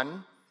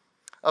everyone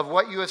of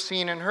what you have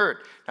seen and heard.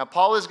 Now,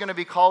 Paul is going to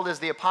be called as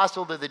the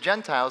apostle to the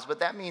Gentiles,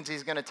 but that means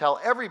he's going to tell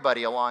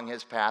everybody along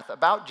his path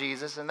about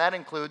Jesus, and that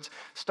includes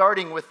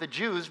starting with the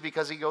Jews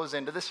because he goes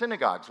into the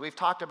synagogues. We've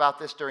talked about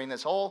this during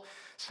this whole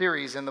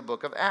series in the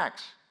book of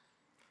Acts.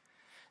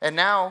 And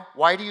now,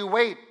 why do you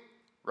wait?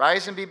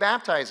 Rise and be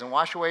baptized and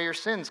wash away your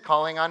sins,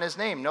 calling on his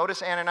name.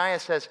 Notice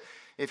Ananias says,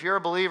 if you're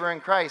a believer in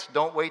Christ,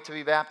 don't wait to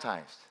be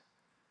baptized.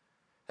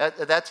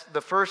 That's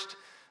the first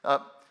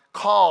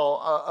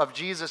call of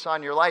Jesus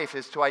on your life,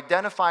 is to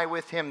identify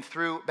with him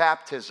through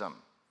baptism.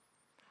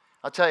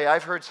 I'll tell you,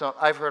 I've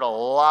heard a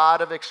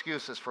lot of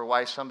excuses for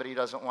why somebody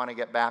doesn't want to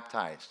get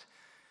baptized.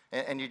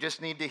 And you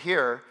just need to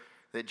hear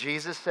that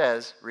Jesus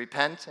says,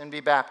 repent and be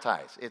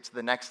baptized. It's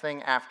the next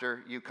thing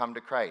after you come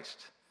to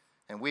Christ.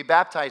 And we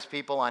baptize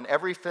people on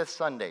every fifth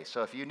Sunday.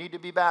 So if you need to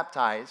be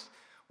baptized,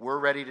 we're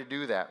ready to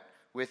do that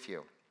with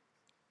you.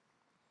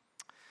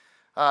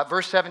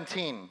 Verse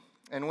 17,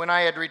 and when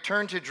I had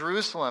returned to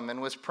Jerusalem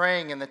and was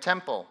praying in the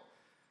temple,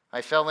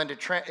 I fell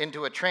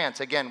into a trance.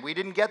 Again, we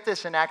didn't get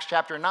this in Acts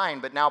chapter 9,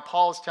 but now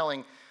Paul's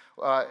telling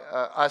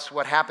us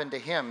what happened to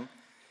him.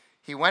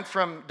 He went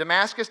from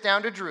Damascus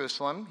down to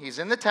Jerusalem. He's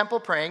in the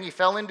temple praying. He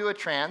fell into a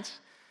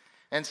trance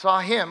and saw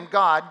him,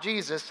 God,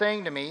 Jesus,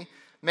 saying to me,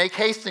 make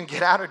haste and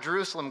get out of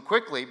Jerusalem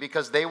quickly,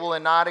 because they will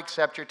not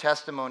accept your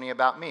testimony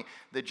about me.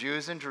 The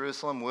Jews in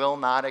Jerusalem will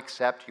not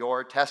accept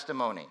your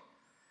testimony.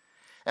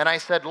 And I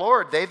said,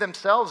 Lord, they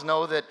themselves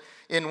know that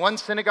in one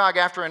synagogue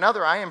after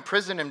another I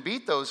imprisoned and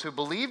beat those who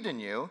believed in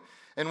you.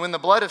 And when the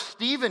blood of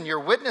Stephen, your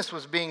witness,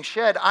 was being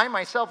shed, I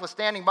myself was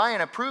standing by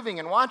and approving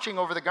and watching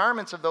over the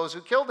garments of those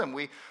who killed him.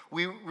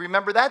 We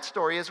remember that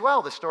story as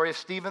well, the story of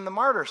Stephen the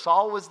martyr.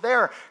 Saul was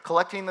there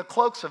collecting the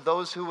cloaks of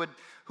those who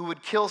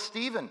would kill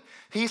Stephen.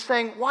 He's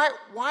saying, why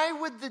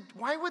would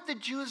the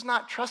Jews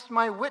not trust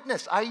my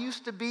witness? I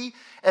used to be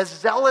as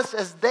zealous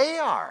as they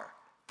are,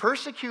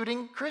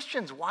 persecuting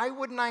Christians. Why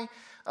wouldn't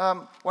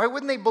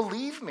they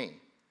believe me?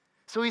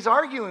 So he's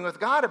arguing with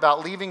God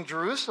about leaving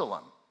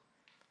Jerusalem.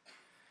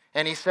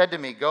 And he said to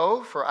me,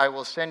 go, for I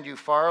will send you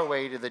far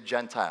away to the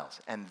Gentiles.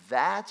 And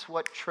that's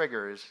what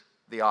triggers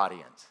the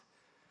audience.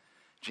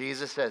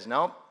 Jesus says,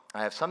 nope,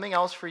 I have something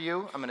else for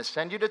you. I'm going to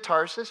send you to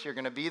Tarsus. You're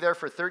going to be there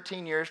for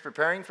 13 years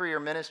preparing for your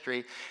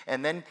ministry.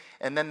 And then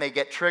they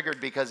get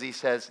triggered because he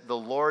says the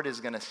Lord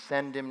is going to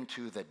send him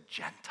to the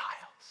Gentiles.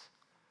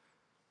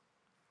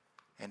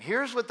 And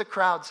here's what the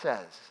crowd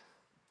says.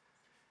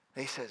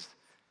 They says,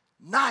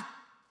 not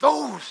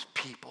those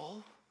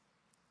people.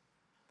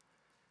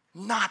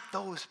 Not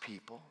those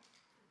people.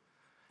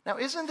 Now,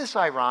 isn't this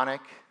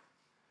ironic?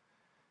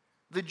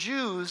 The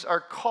Jews are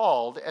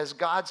called as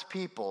God's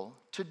people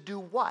to do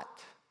what?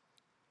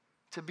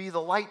 To be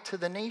the light to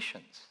the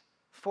nations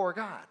for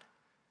God.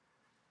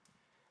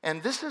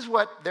 And this is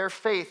what their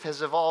faith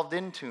has evolved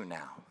into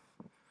now.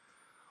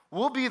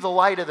 We'll be the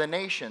light of the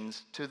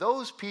nations to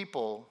those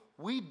people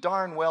we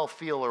darn well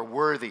feel are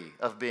worthy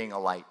of being a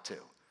light to.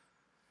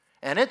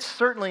 And it's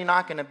certainly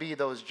not going to be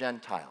those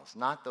Gentiles,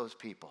 not those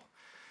people.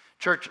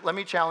 Church, let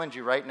me challenge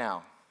you right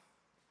now.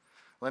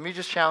 Let me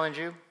just challenge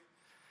you.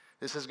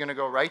 This is going to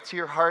go right to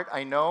your heart,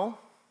 I know,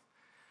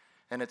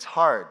 and it's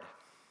hard.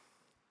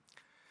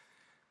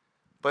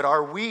 But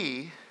are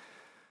we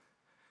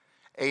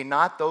a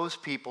not those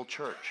people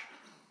church?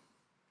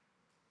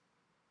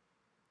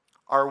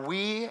 Are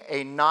we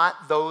a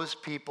not those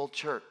people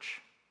church?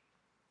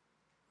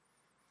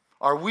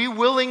 Are we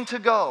willing to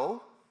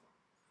go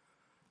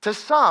to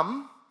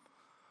some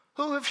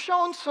who have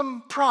shown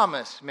some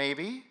promise,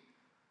 maybe,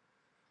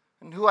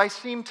 and who I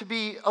seem to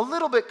be a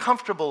little bit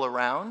comfortable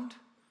around,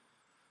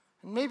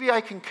 and maybe I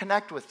can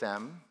connect with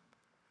them,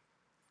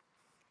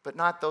 but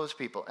not those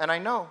people? And I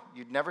know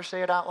you'd never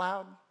say it out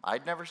loud.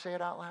 I'd never say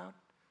it out loud.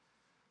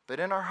 But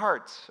in our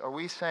hearts, are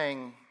we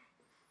saying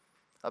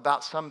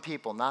about some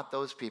people, not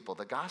those people?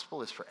 The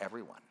gospel is for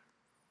everyone.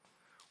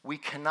 We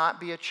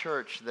cannot be a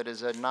church that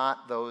is a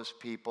not those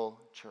people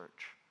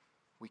church.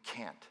 We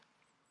can't.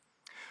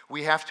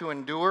 We have to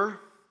endure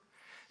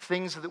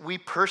things that we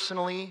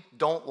personally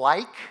don't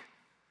like.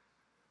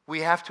 We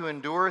have to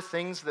endure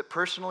things that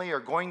personally are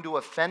going to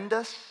offend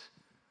us.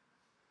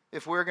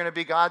 If we're going to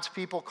be God's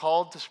people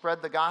called to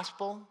spread the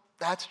gospel,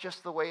 that's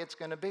just the way it's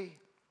going to be.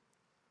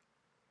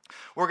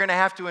 We're going to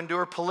have to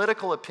endure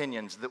political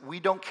opinions that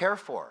we don't care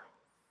for.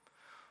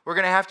 We're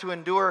going to have to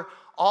endure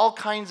all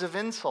kinds of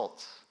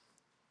insults.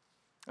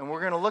 And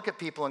we're going to look at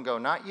people and go,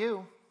 not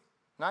you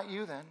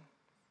then.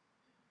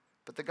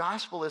 But the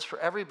gospel is for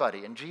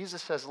everybody. And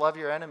Jesus says, love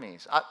your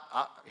enemies.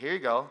 Here you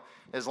go.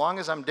 As long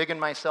as I'm digging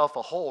myself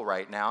a hole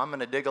right now, I'm going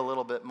to dig a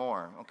little bit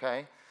more,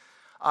 okay?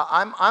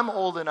 I'm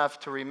old enough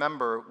to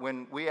remember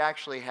when we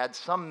actually had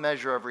some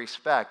measure of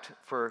respect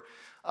for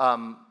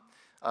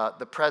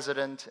the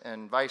president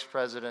and vice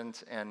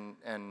president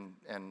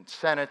and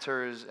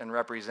senators and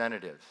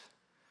representatives.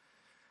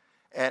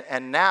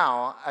 And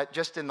now,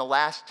 just in the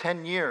last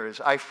 10 years,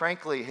 I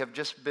frankly have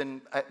just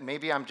been,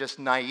 maybe I'm just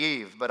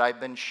naive, but I've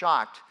been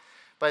shocked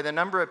by the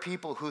number of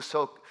people who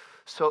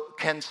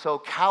can so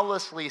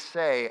callously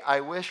say,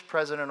 I wish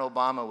President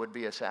Obama would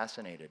be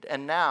assassinated.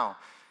 And now,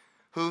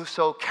 who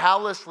so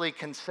callously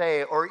can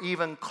say or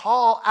even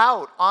call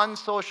out on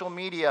social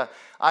media,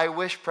 I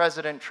wish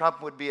President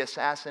Trump would be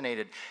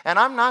assassinated. And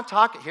I'm not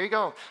talking, here you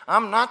go,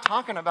 I'm not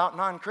talking about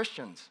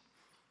non-Christians.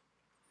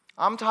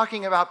 I'm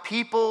talking about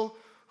people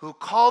who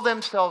call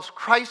themselves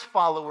Christ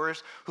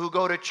followers, who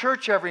go to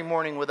church every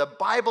morning with a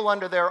Bible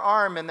under their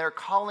arm, and they're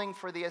calling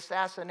for the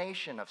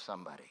assassination of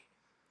somebody.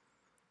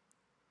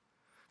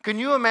 Can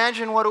you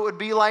imagine what it would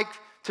be like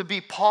to be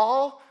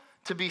Paul,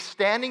 to be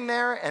standing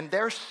there, and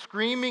they're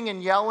screaming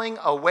and yelling,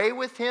 away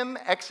with him,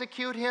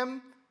 execute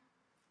him?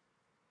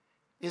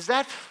 Is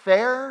that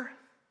fair?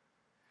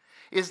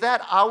 Is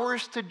that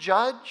ours to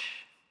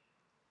judge?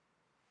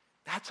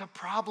 That's a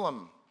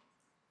problem.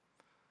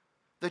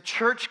 The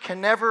church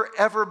can never,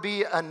 ever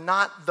be a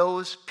not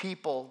those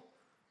people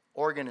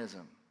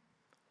organism.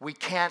 We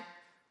can't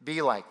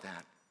be like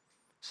that.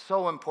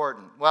 So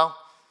important. Well,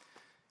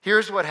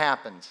 here's what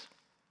happens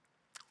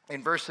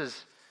in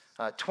verses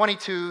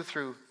 22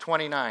 through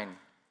 29.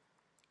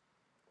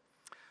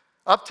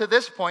 Up to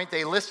this point,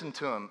 they listened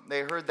to him.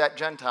 They heard that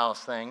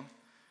Gentiles thing.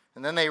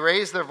 And then they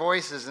raised their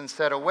voices and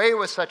said, away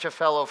with such a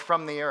fellow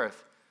from the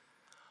earth.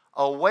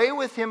 Away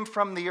with him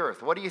from the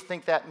earth. What do you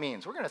think that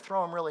means? We're going to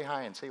throw him really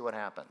high and see what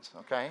happens,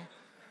 okay?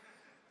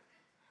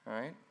 All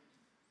right?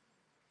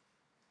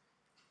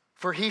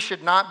 For he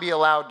should not be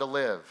allowed to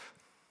live.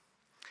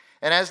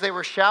 And as they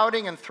were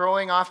shouting and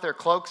throwing off their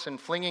cloaks and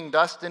flinging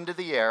dust into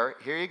the air,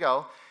 here you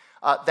go,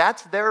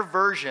 that's their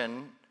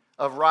version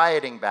of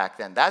rioting back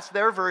then. That's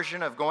their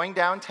version of going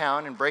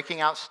downtown and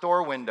breaking out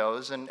store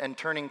windows and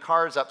turning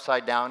cars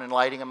upside down and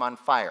lighting them on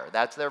fire.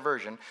 That's their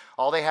version.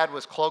 All they had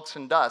was cloaks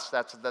and dust.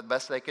 That's the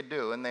best they could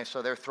do. And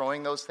so they're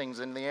throwing those things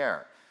in the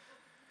air.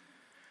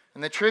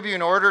 And the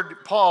tribune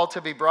ordered Paul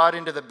to be brought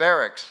into the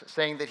barracks,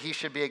 saying that he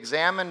should be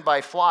examined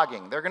by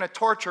flogging. They're going to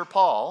torture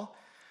Paul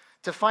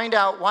to find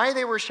out why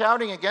they were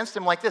shouting against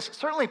him like this.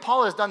 Certainly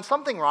Paul has done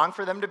something wrong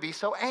for them to be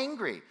so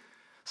angry.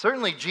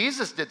 Certainly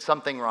Jesus did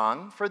something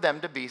wrong for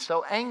them to be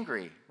so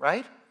angry,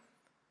 right?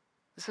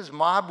 This is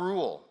mob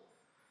rule.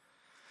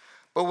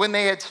 But when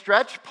they had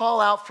stretched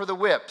Paul out for the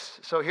whips,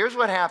 so here's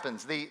what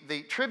happens.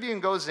 The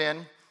tribune goes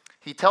in,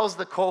 he tells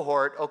the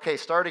cohort, okay,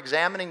 start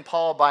examining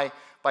Paul by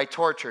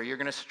torture. You're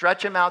going to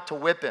stretch him out to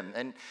whip him.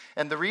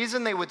 And the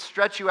reason they would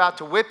stretch you out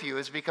to whip you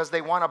is because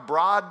they want a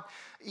broad,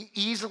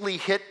 easily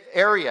hit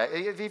area.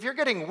 If you're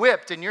getting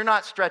whipped and you're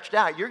not stretched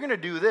out, you're going to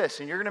do this,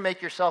 and you're going to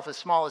make yourself as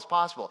small as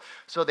possible.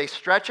 So they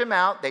stretch him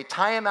out, they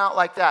tie him out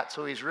like that,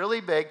 so he's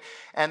really big,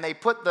 and they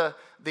put the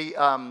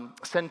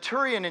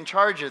centurion in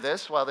charge of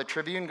this while the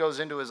tribune goes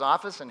into his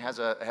office and has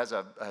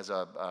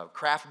a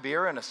craft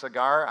beer and a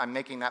cigar. I'm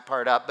making that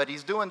part up, but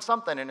he's doing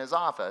something in his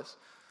office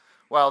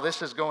while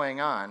this is going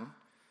on.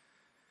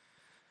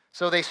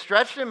 So they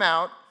stretched him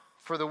out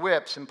for the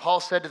whips, and Paul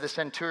said to the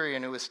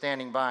centurion who was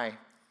standing by,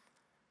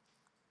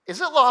 "Is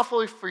it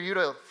lawful for you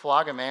to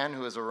flog a man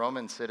who is a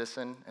Roman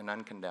citizen and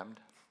uncondemned?"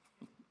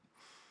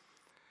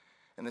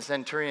 And the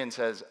centurion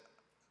says,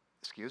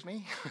 "Excuse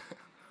me?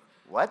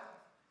 What?"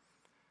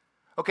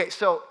 Okay,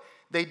 so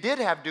they did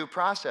have due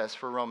process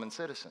for Roman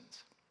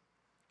citizens.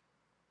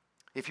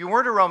 If you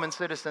weren't a Roman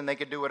citizen, they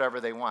could do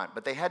whatever they want,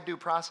 but they had due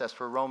process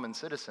for Roman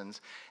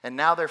citizens, and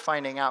now they're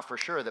finding out for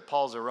sure that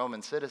Paul's a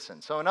Roman citizen.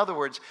 So in other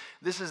words,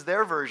 this is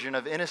their version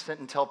of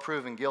innocent until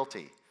proven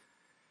guilty.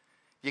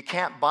 You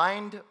can't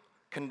bind,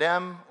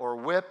 condemn, or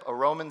whip a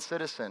Roman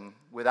citizen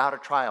without a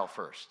trial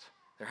first.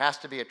 There has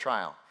to be a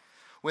trial.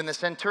 When the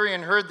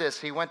centurion heard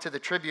this, he went to the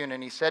tribune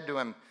and he said to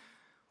him,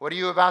 "What are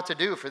you about to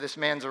do? For this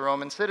man's a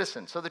Roman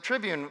citizen." So the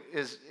tribune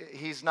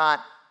he's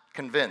not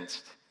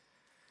convinced.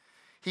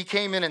 He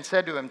came in and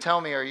said to him, "Tell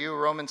me, are you a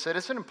Roman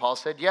citizen?" And Paul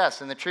said, "Yes."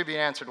 And the tribune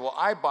answered, "Well,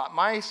 I bought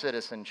my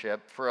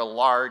citizenship for a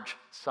large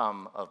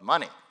sum of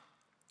money."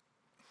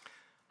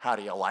 "How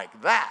do you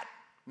like that,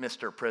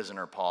 Mr.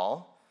 Prisoner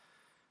Paul?"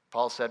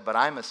 Paul said, "But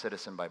I'm a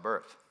citizen by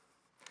birth."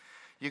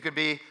 You could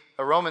be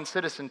a Roman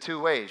citizen two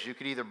ways. You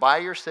could either buy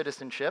your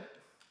citizenship,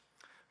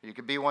 or you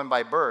could be one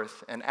by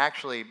birth, and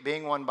actually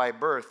being one by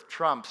birth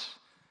trumps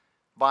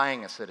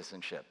buying a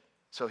citizenship.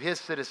 So his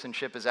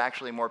citizenship is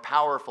actually more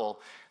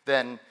powerful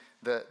than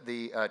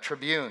the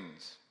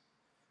tribune's.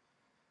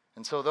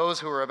 And so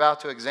those who were about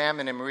to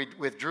examine him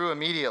withdrew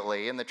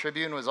immediately, and the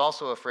tribune was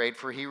also afraid,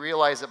 for he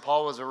realized that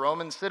Paul was a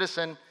Roman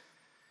citizen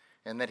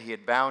and that he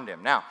had bound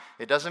him. Now,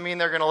 it doesn't mean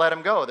they're going to let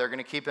him go. They're going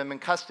to keep him in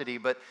custody,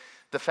 but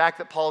the fact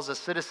that Paul's a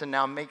citizen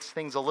now makes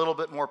things a little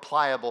bit more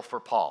pliable for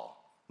Paul.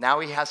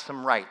 Now he has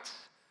some rights.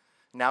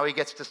 Now he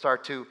gets to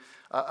start to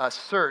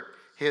assert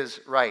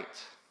his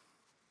rights.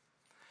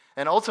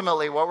 And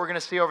ultimately, what we're going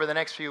to see over the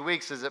next few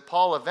weeks is that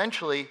Paul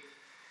eventually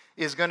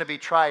is going to be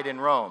tried in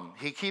Rome.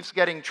 He keeps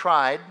getting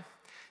tried.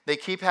 They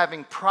keep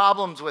having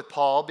problems with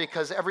Paul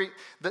because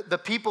the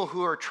people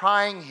who are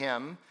trying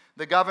him,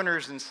 the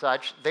governors and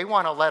such, they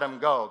want to let him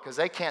go because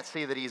they can't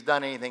see that he's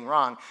done anything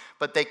wrong.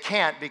 But they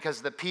can't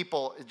because the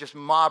people just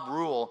mob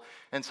rule.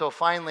 And so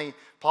finally,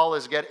 Paul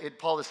has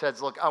said,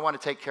 "Look, I want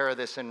to take care of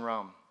this in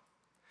Rome."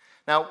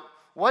 Now,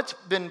 what's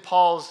been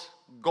Paul's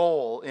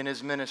goal in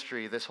his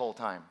ministry this whole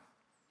time?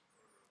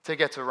 To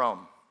get to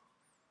Rome.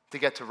 To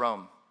get to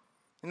Rome.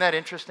 Isn't that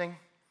interesting?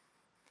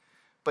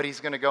 But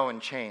he's going to go in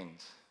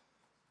chains.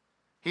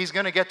 He's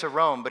going to get to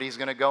Rome, but he's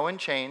going to go in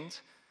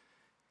chains.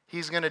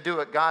 He's going to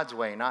do it God's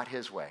way, not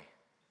his way.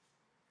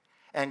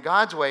 And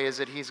God's way is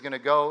that he's going to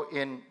go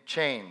in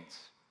chains.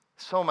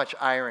 So much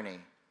irony.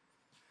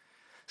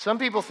 Some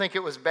people think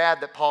it was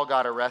bad that Paul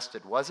got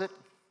arrested. Was it?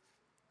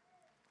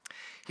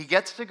 He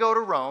gets to go to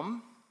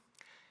Rome.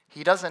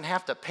 He doesn't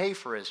have to pay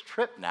for his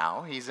trip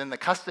now. He's in the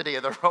custody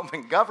of the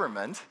Roman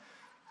government.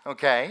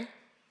 Okay?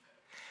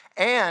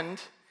 And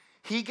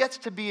he gets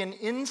to be an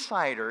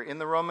insider in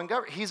the Roman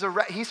government.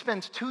 He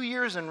spends 2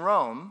 years in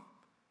Rome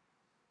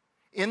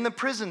in the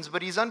prisons,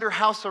 but he's under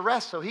house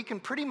arrest, so he can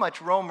pretty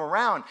much roam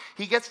around.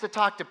 He gets to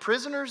talk to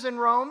prisoners in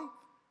Rome,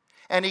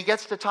 and he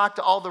gets to talk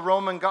to all the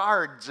Roman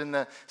guards and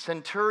the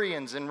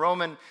centurions and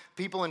Roman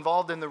people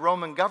involved in the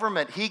Roman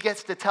government. He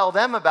gets to tell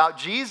them about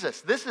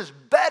Jesus. This is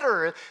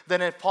better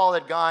than if Paul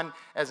had gone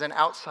as an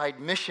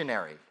outside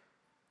missionary.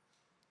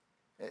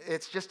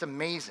 It's just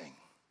amazing.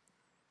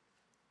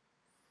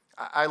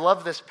 I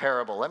love this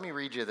parable. Let me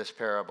read you this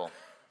parable.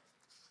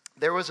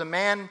 There was a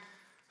man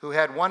who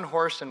had one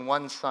horse and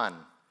one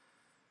son.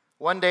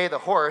 One day the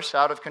horse,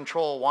 out of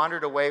control,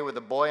 wandered away with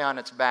a boy on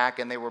its back,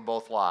 and they were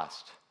both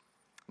lost.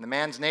 And the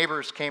man's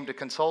neighbors came to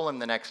console him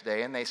the next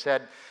day, and they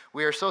said,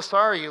 "We are so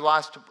sorry you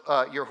lost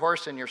your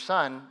horse and your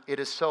son. It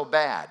is so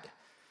bad."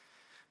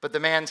 But the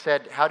man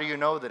said, "How do you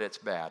know that it's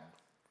bad?"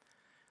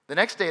 The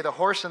next day, the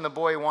horse and the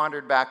boy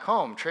wandered back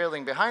home.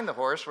 Trailing behind the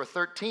horse were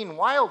 13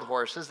 wild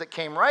horses that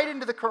came right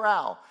into the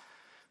corral.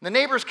 The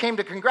neighbors came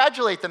to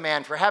congratulate the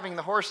man for having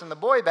the horse and the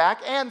boy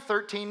back and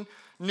 13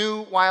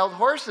 new wild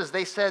horses.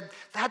 They said,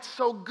 "That's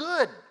so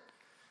good."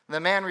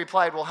 The man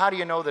replied, "Well, how do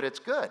you know that it's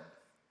good?"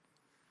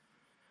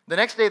 The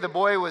next day, the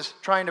boy was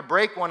trying to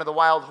break one of the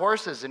wild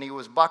horses, and he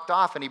was bucked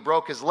off, and he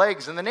broke his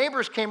legs. And the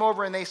neighbors came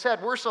over, and they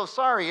said, "We're so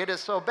sorry, it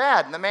is so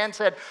bad." And the man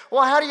said,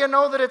 "Well, how do you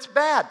know that it's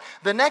bad?"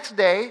 The next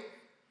day,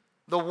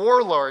 the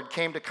warlord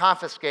came to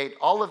confiscate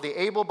all of the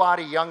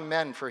able-bodied young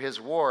men for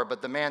his war,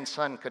 but the man's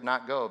son could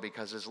not go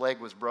because his leg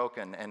was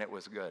broken and it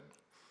was good.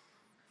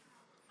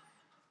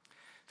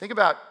 Think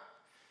about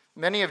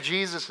Many of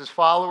Jesus'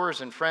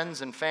 followers and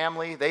friends and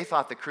family, they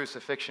thought the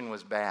crucifixion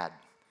was bad.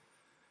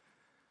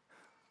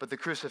 But the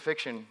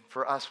crucifixion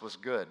for us was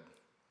good,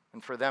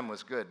 and for them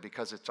was good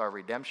because it's our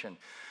redemption.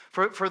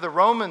 For the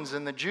Romans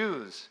and the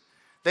Jews,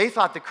 they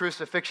thought the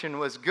crucifixion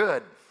was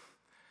good.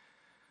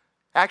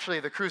 Actually,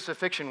 the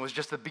crucifixion was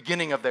just the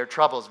beginning of their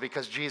troubles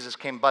because Jesus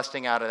came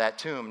busting out of that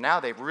tomb. Now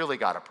they've really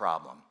got a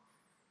problem.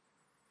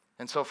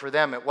 And so for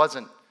them, it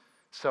wasn't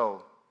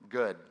so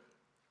good.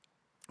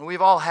 And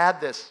we've all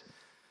had this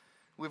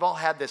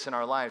in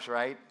our lives,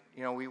 right?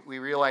 You know, we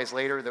realize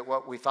later that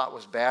what we thought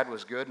was bad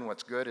was good, and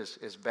what's good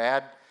is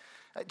bad.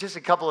 Just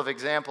a couple of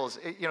examples.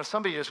 You know,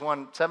 somebody just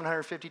won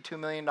 $752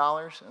 million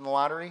in the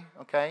lottery,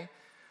 okay?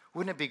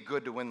 Wouldn't it be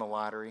good to win the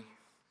lottery?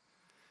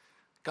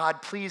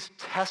 God, please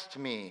test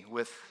me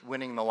with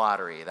winning the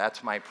lottery.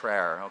 That's my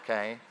prayer,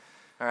 okay?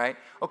 All right?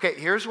 Okay,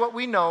 here's what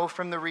we know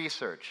from the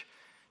research.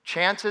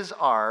 Chances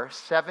are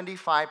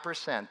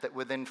 75% that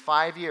within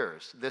 5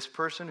 years, this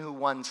person who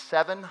won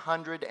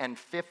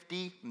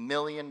 $750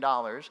 million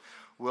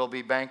will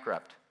be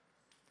bankrupt.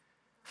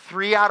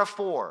 3 out of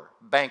 4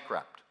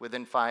 bankrupt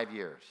within 5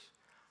 years.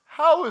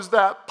 How is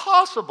that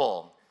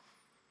possible?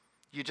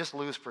 You just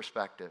lose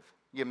perspective.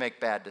 You make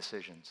bad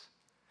decisions.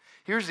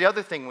 Here's the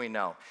other thing we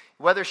know.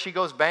 Whether she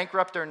goes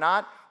bankrupt or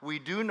not, we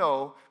do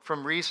know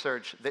from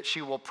research that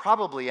she will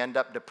probably end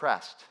up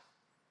depressed.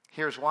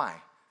 Here's why.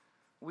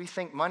 We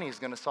think money is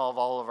going to solve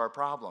all of our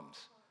problems.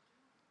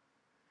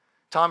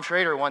 Tom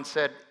Schrader once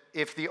said,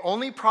 if the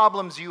only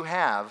problems you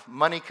have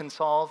money can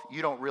solve,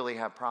 you don't really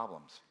have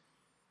problems.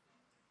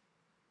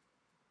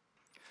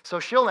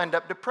 So she'll end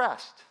up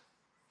depressed.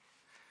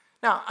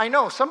 Now, I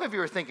know some of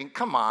you are thinking,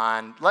 come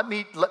on,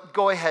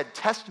 go ahead,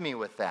 test me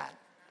with that.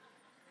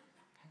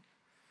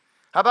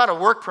 How about a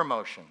work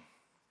promotion?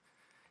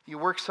 You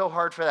work so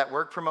hard for that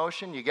work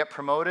promotion, you get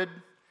promoted,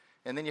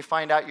 and then you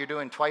find out you're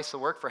doing twice the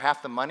work for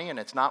half the money and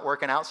it's not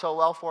working out so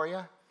well for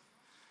you.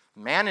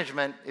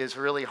 Management is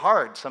really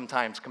hard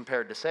sometimes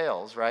compared to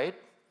sales, right?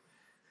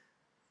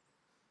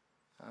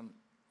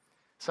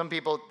 Some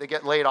people, they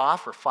get laid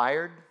off or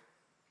fired.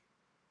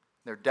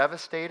 They're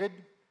devastated.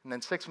 And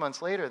then 6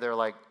 months later, they're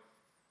like,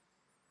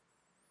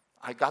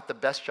 I got the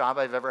best job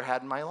I've ever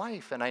had in my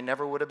life, and I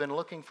never would have been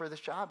looking for this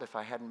job if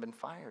I hadn't been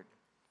fired.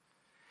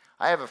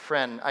 I have a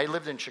friend. I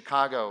lived in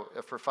Chicago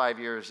for 5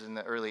 years in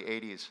the early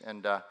 80s,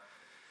 and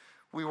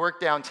we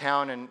worked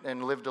downtown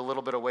and lived a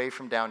little bit away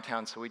from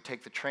downtown, so we'd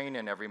take the train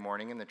in every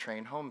morning and the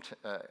train home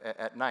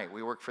at night.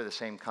 We worked for the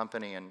same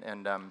company,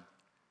 and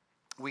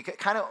we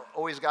kind of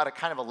always got a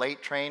kind of a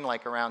late train,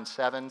 like around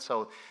 7,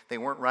 so they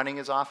weren't running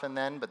as often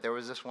then, but there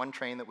was this one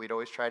train that we'd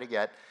always try to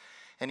get.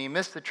 And he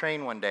missed the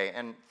train one day,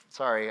 and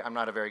sorry, I'm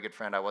not a very good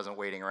friend. I wasn't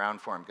waiting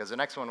around for him, because the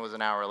next one was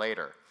an hour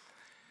later.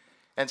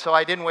 And so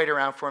I didn't wait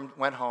around for him,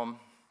 went home.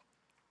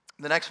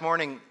 The next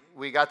morning,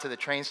 we got to the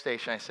train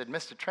station. I said,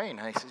 missed the train?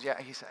 And he says,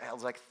 yeah. He said, I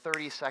was like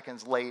 30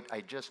 seconds late.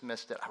 I just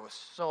missed it. I was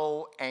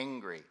so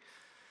angry. He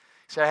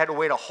said, I had to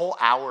wait a whole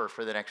hour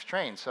for the next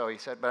train. So he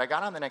said, but I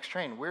got on the next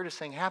train. Weirdest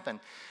thing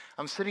happened.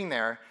 I'm sitting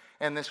there,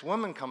 and this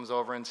woman comes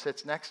over and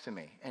sits next to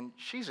me, and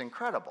she's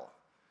incredible.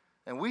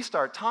 And we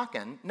start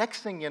talking.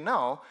 Next thing you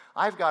know,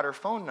 I've got her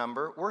phone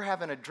number. We're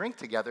having a drink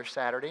together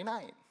Saturday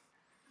night.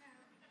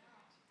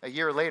 A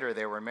year later,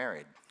 they were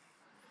married.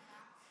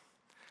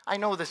 I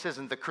know this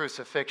isn't the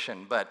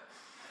crucifixion, but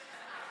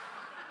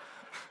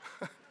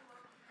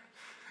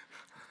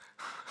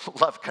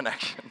love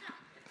connection.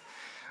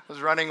 I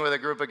was running with a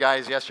group of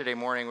guys yesterday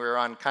morning. We were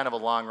on kind of a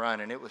long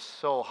run, and it was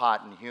so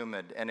hot and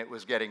humid, and it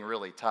was getting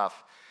really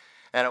tough.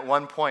 And at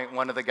one point,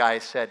 one of the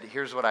guys said,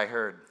 here's what I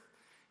heard.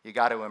 You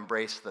got to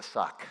embrace the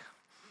suck.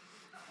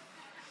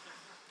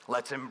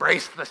 Let's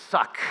embrace the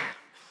suck.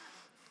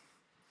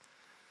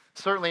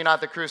 Certainly not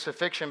the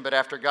crucifixion, but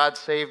after God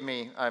saved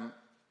me,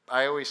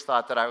 I always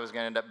thought that I was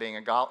going to end up being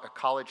a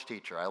college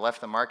teacher. I left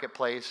the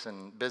marketplace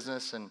and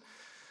business and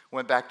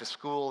went back to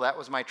school. That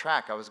was my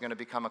track. I was going to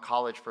become a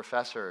college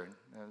professor.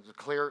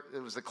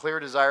 It was a clear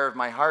desire of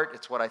my heart.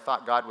 It's what I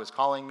thought God was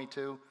calling me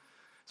to.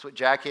 It's what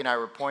Jackie and I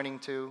were pointing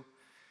to.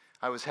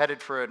 I was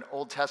headed for an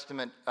Old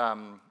Testament,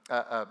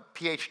 a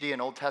PhD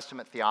in Old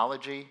Testament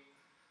theology.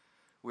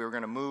 We were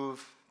going to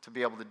move to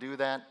be able to do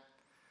that.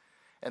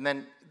 And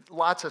then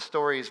lots of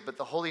stories, but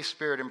the Holy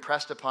Spirit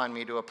impressed upon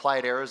me to apply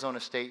at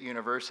Arizona State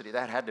University.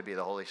 That had to be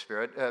the Holy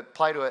Spirit.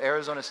 Apply to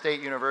Arizona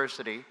State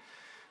University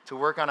to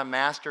work on a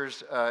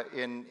master's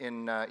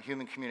in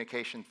human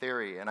communication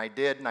theory. And I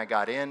did, and I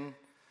got in,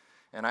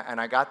 and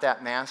I got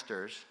that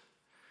master's.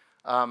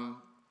 I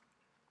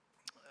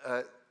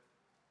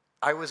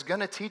was going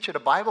to teach at a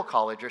Bible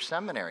college or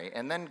seminary,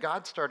 and then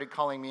God started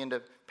calling me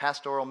into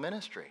pastoral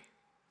ministry.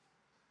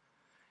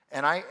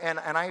 And I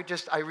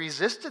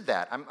resisted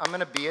that. I'm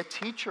going to be a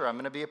teacher. I'm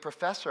going to be a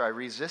professor. I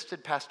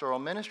resisted pastoral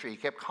ministry. He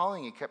kept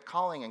calling,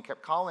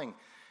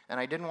 and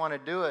I didn't want to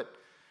do it.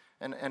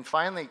 And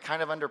finally,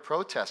 kind of under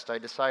protest, I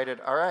decided,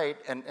 all right,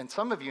 and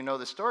some of you know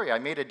the story. I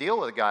made a deal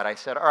with God. I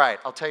said, all right,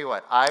 I'll tell you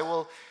what.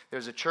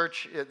 There's a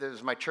church,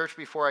 there's my church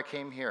before I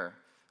came here,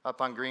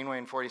 up on Greenway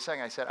and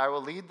 42nd. I said, I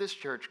will lead this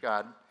church,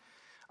 God,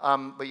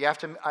 But you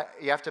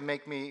have to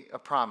make me a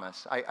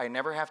promise. I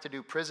never have to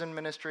do prison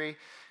ministry,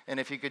 and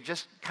if you could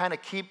just kind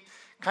of keep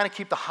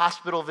the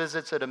hospital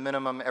visits at a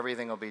minimum,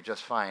 everything will be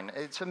just fine.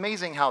 It's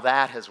amazing how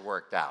that has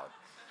worked out.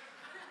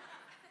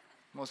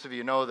 Most of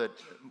you know that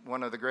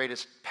one of the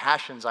greatest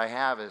passions I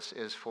have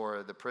is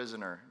for the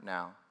prisoner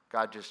now.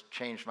 God just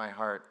changed my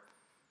heart.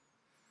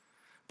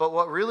 But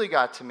what really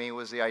got to me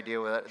was the idea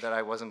that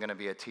I wasn't going to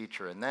be a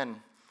teacher. And then,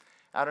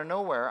 out of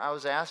nowhere, I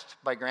was asked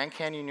by Grand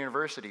Canyon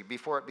University,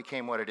 before it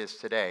became what it is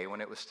today,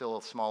 when it was still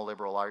a small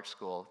liberal arts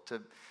school,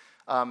 to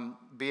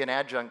be an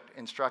adjunct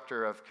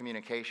instructor of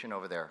communication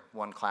over there,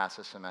 one class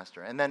a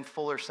semester. And then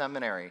Fuller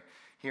Seminary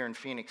here in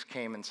Phoenix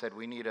came and said,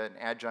 we need an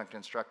adjunct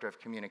instructor of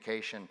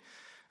communication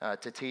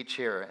to teach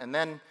here. And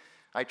then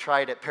I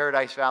tried at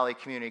Paradise Valley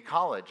Community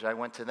College. I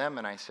went to them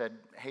and I said,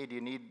 hey, do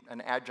you need an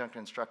adjunct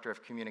instructor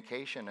of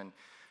communication? And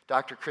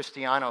Dr.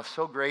 Cristiano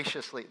so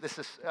graciously,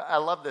 I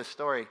love this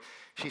story.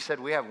 She said,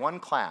 we have one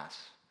class.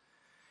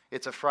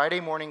 It's a Friday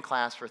morning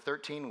class for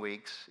 13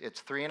 weeks.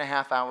 It's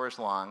 3.5 hours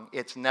long.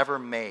 It's never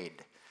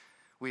made.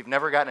 We've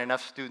never gotten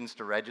enough students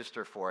to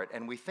register for it.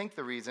 And we think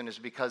the reason is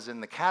because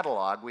in the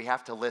catalog, we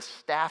have to list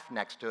staff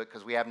next to it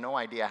because we have no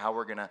idea how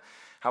we're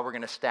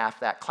going to staff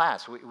that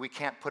class. We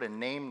can't put a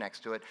name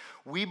next to it.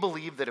 We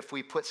believe that if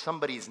we put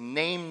somebody's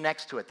name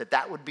next to it,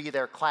 that would be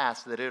their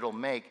class that it'll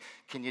make.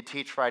 Can you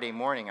teach Friday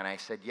morning? And I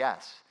said,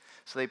 yes.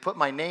 So they put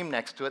my name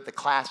next to it, the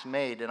class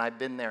made, and I've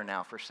been there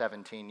now for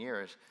 17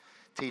 years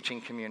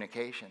teaching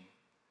communication.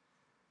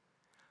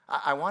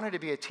 I wanted to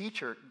be a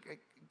teacher.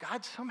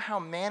 God somehow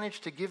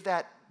managed to give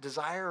that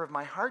desire of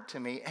my heart to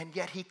me, and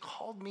yet he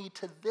called me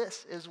to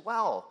this as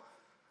well,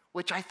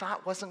 which I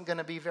thought wasn't going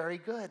to be very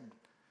good.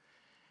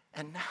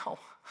 And now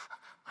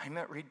I'm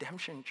at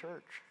Redemption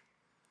Church.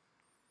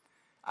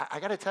 I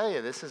got to tell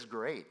you, this is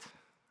great.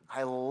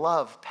 I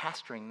love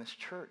pastoring this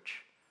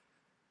church.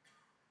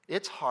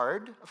 It's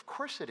hard. Of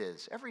course it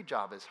is. Every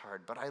job is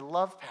hard, but I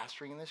love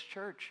pastoring this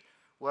church.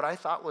 What I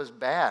thought was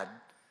bad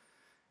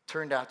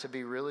turned out to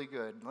be really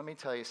good. Let me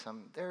tell you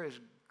something. There is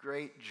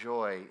great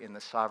joy in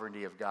the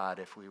sovereignty of God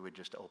if we would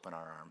just open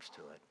our arms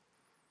to it.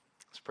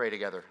 Let's pray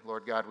together.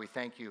 Lord God, we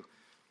thank you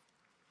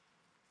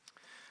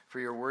for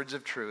your words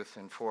of truth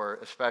and for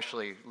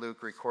especially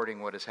Luke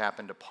recording what has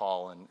happened to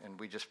Paul. And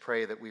we just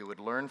pray that we would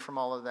learn from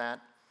all of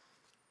that.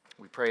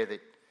 We pray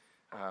that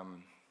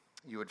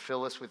you would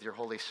fill us with your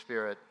Holy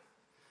Spirit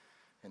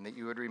and that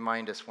you would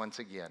remind us once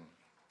again,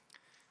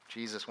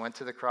 Jesus went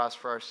to the cross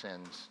for our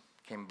sins,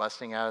 came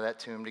busting out of that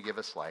tomb to give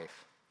us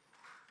life.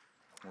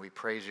 And we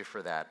praise you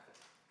for that.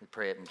 We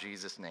pray it in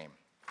Jesus' name.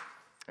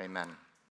 Amen.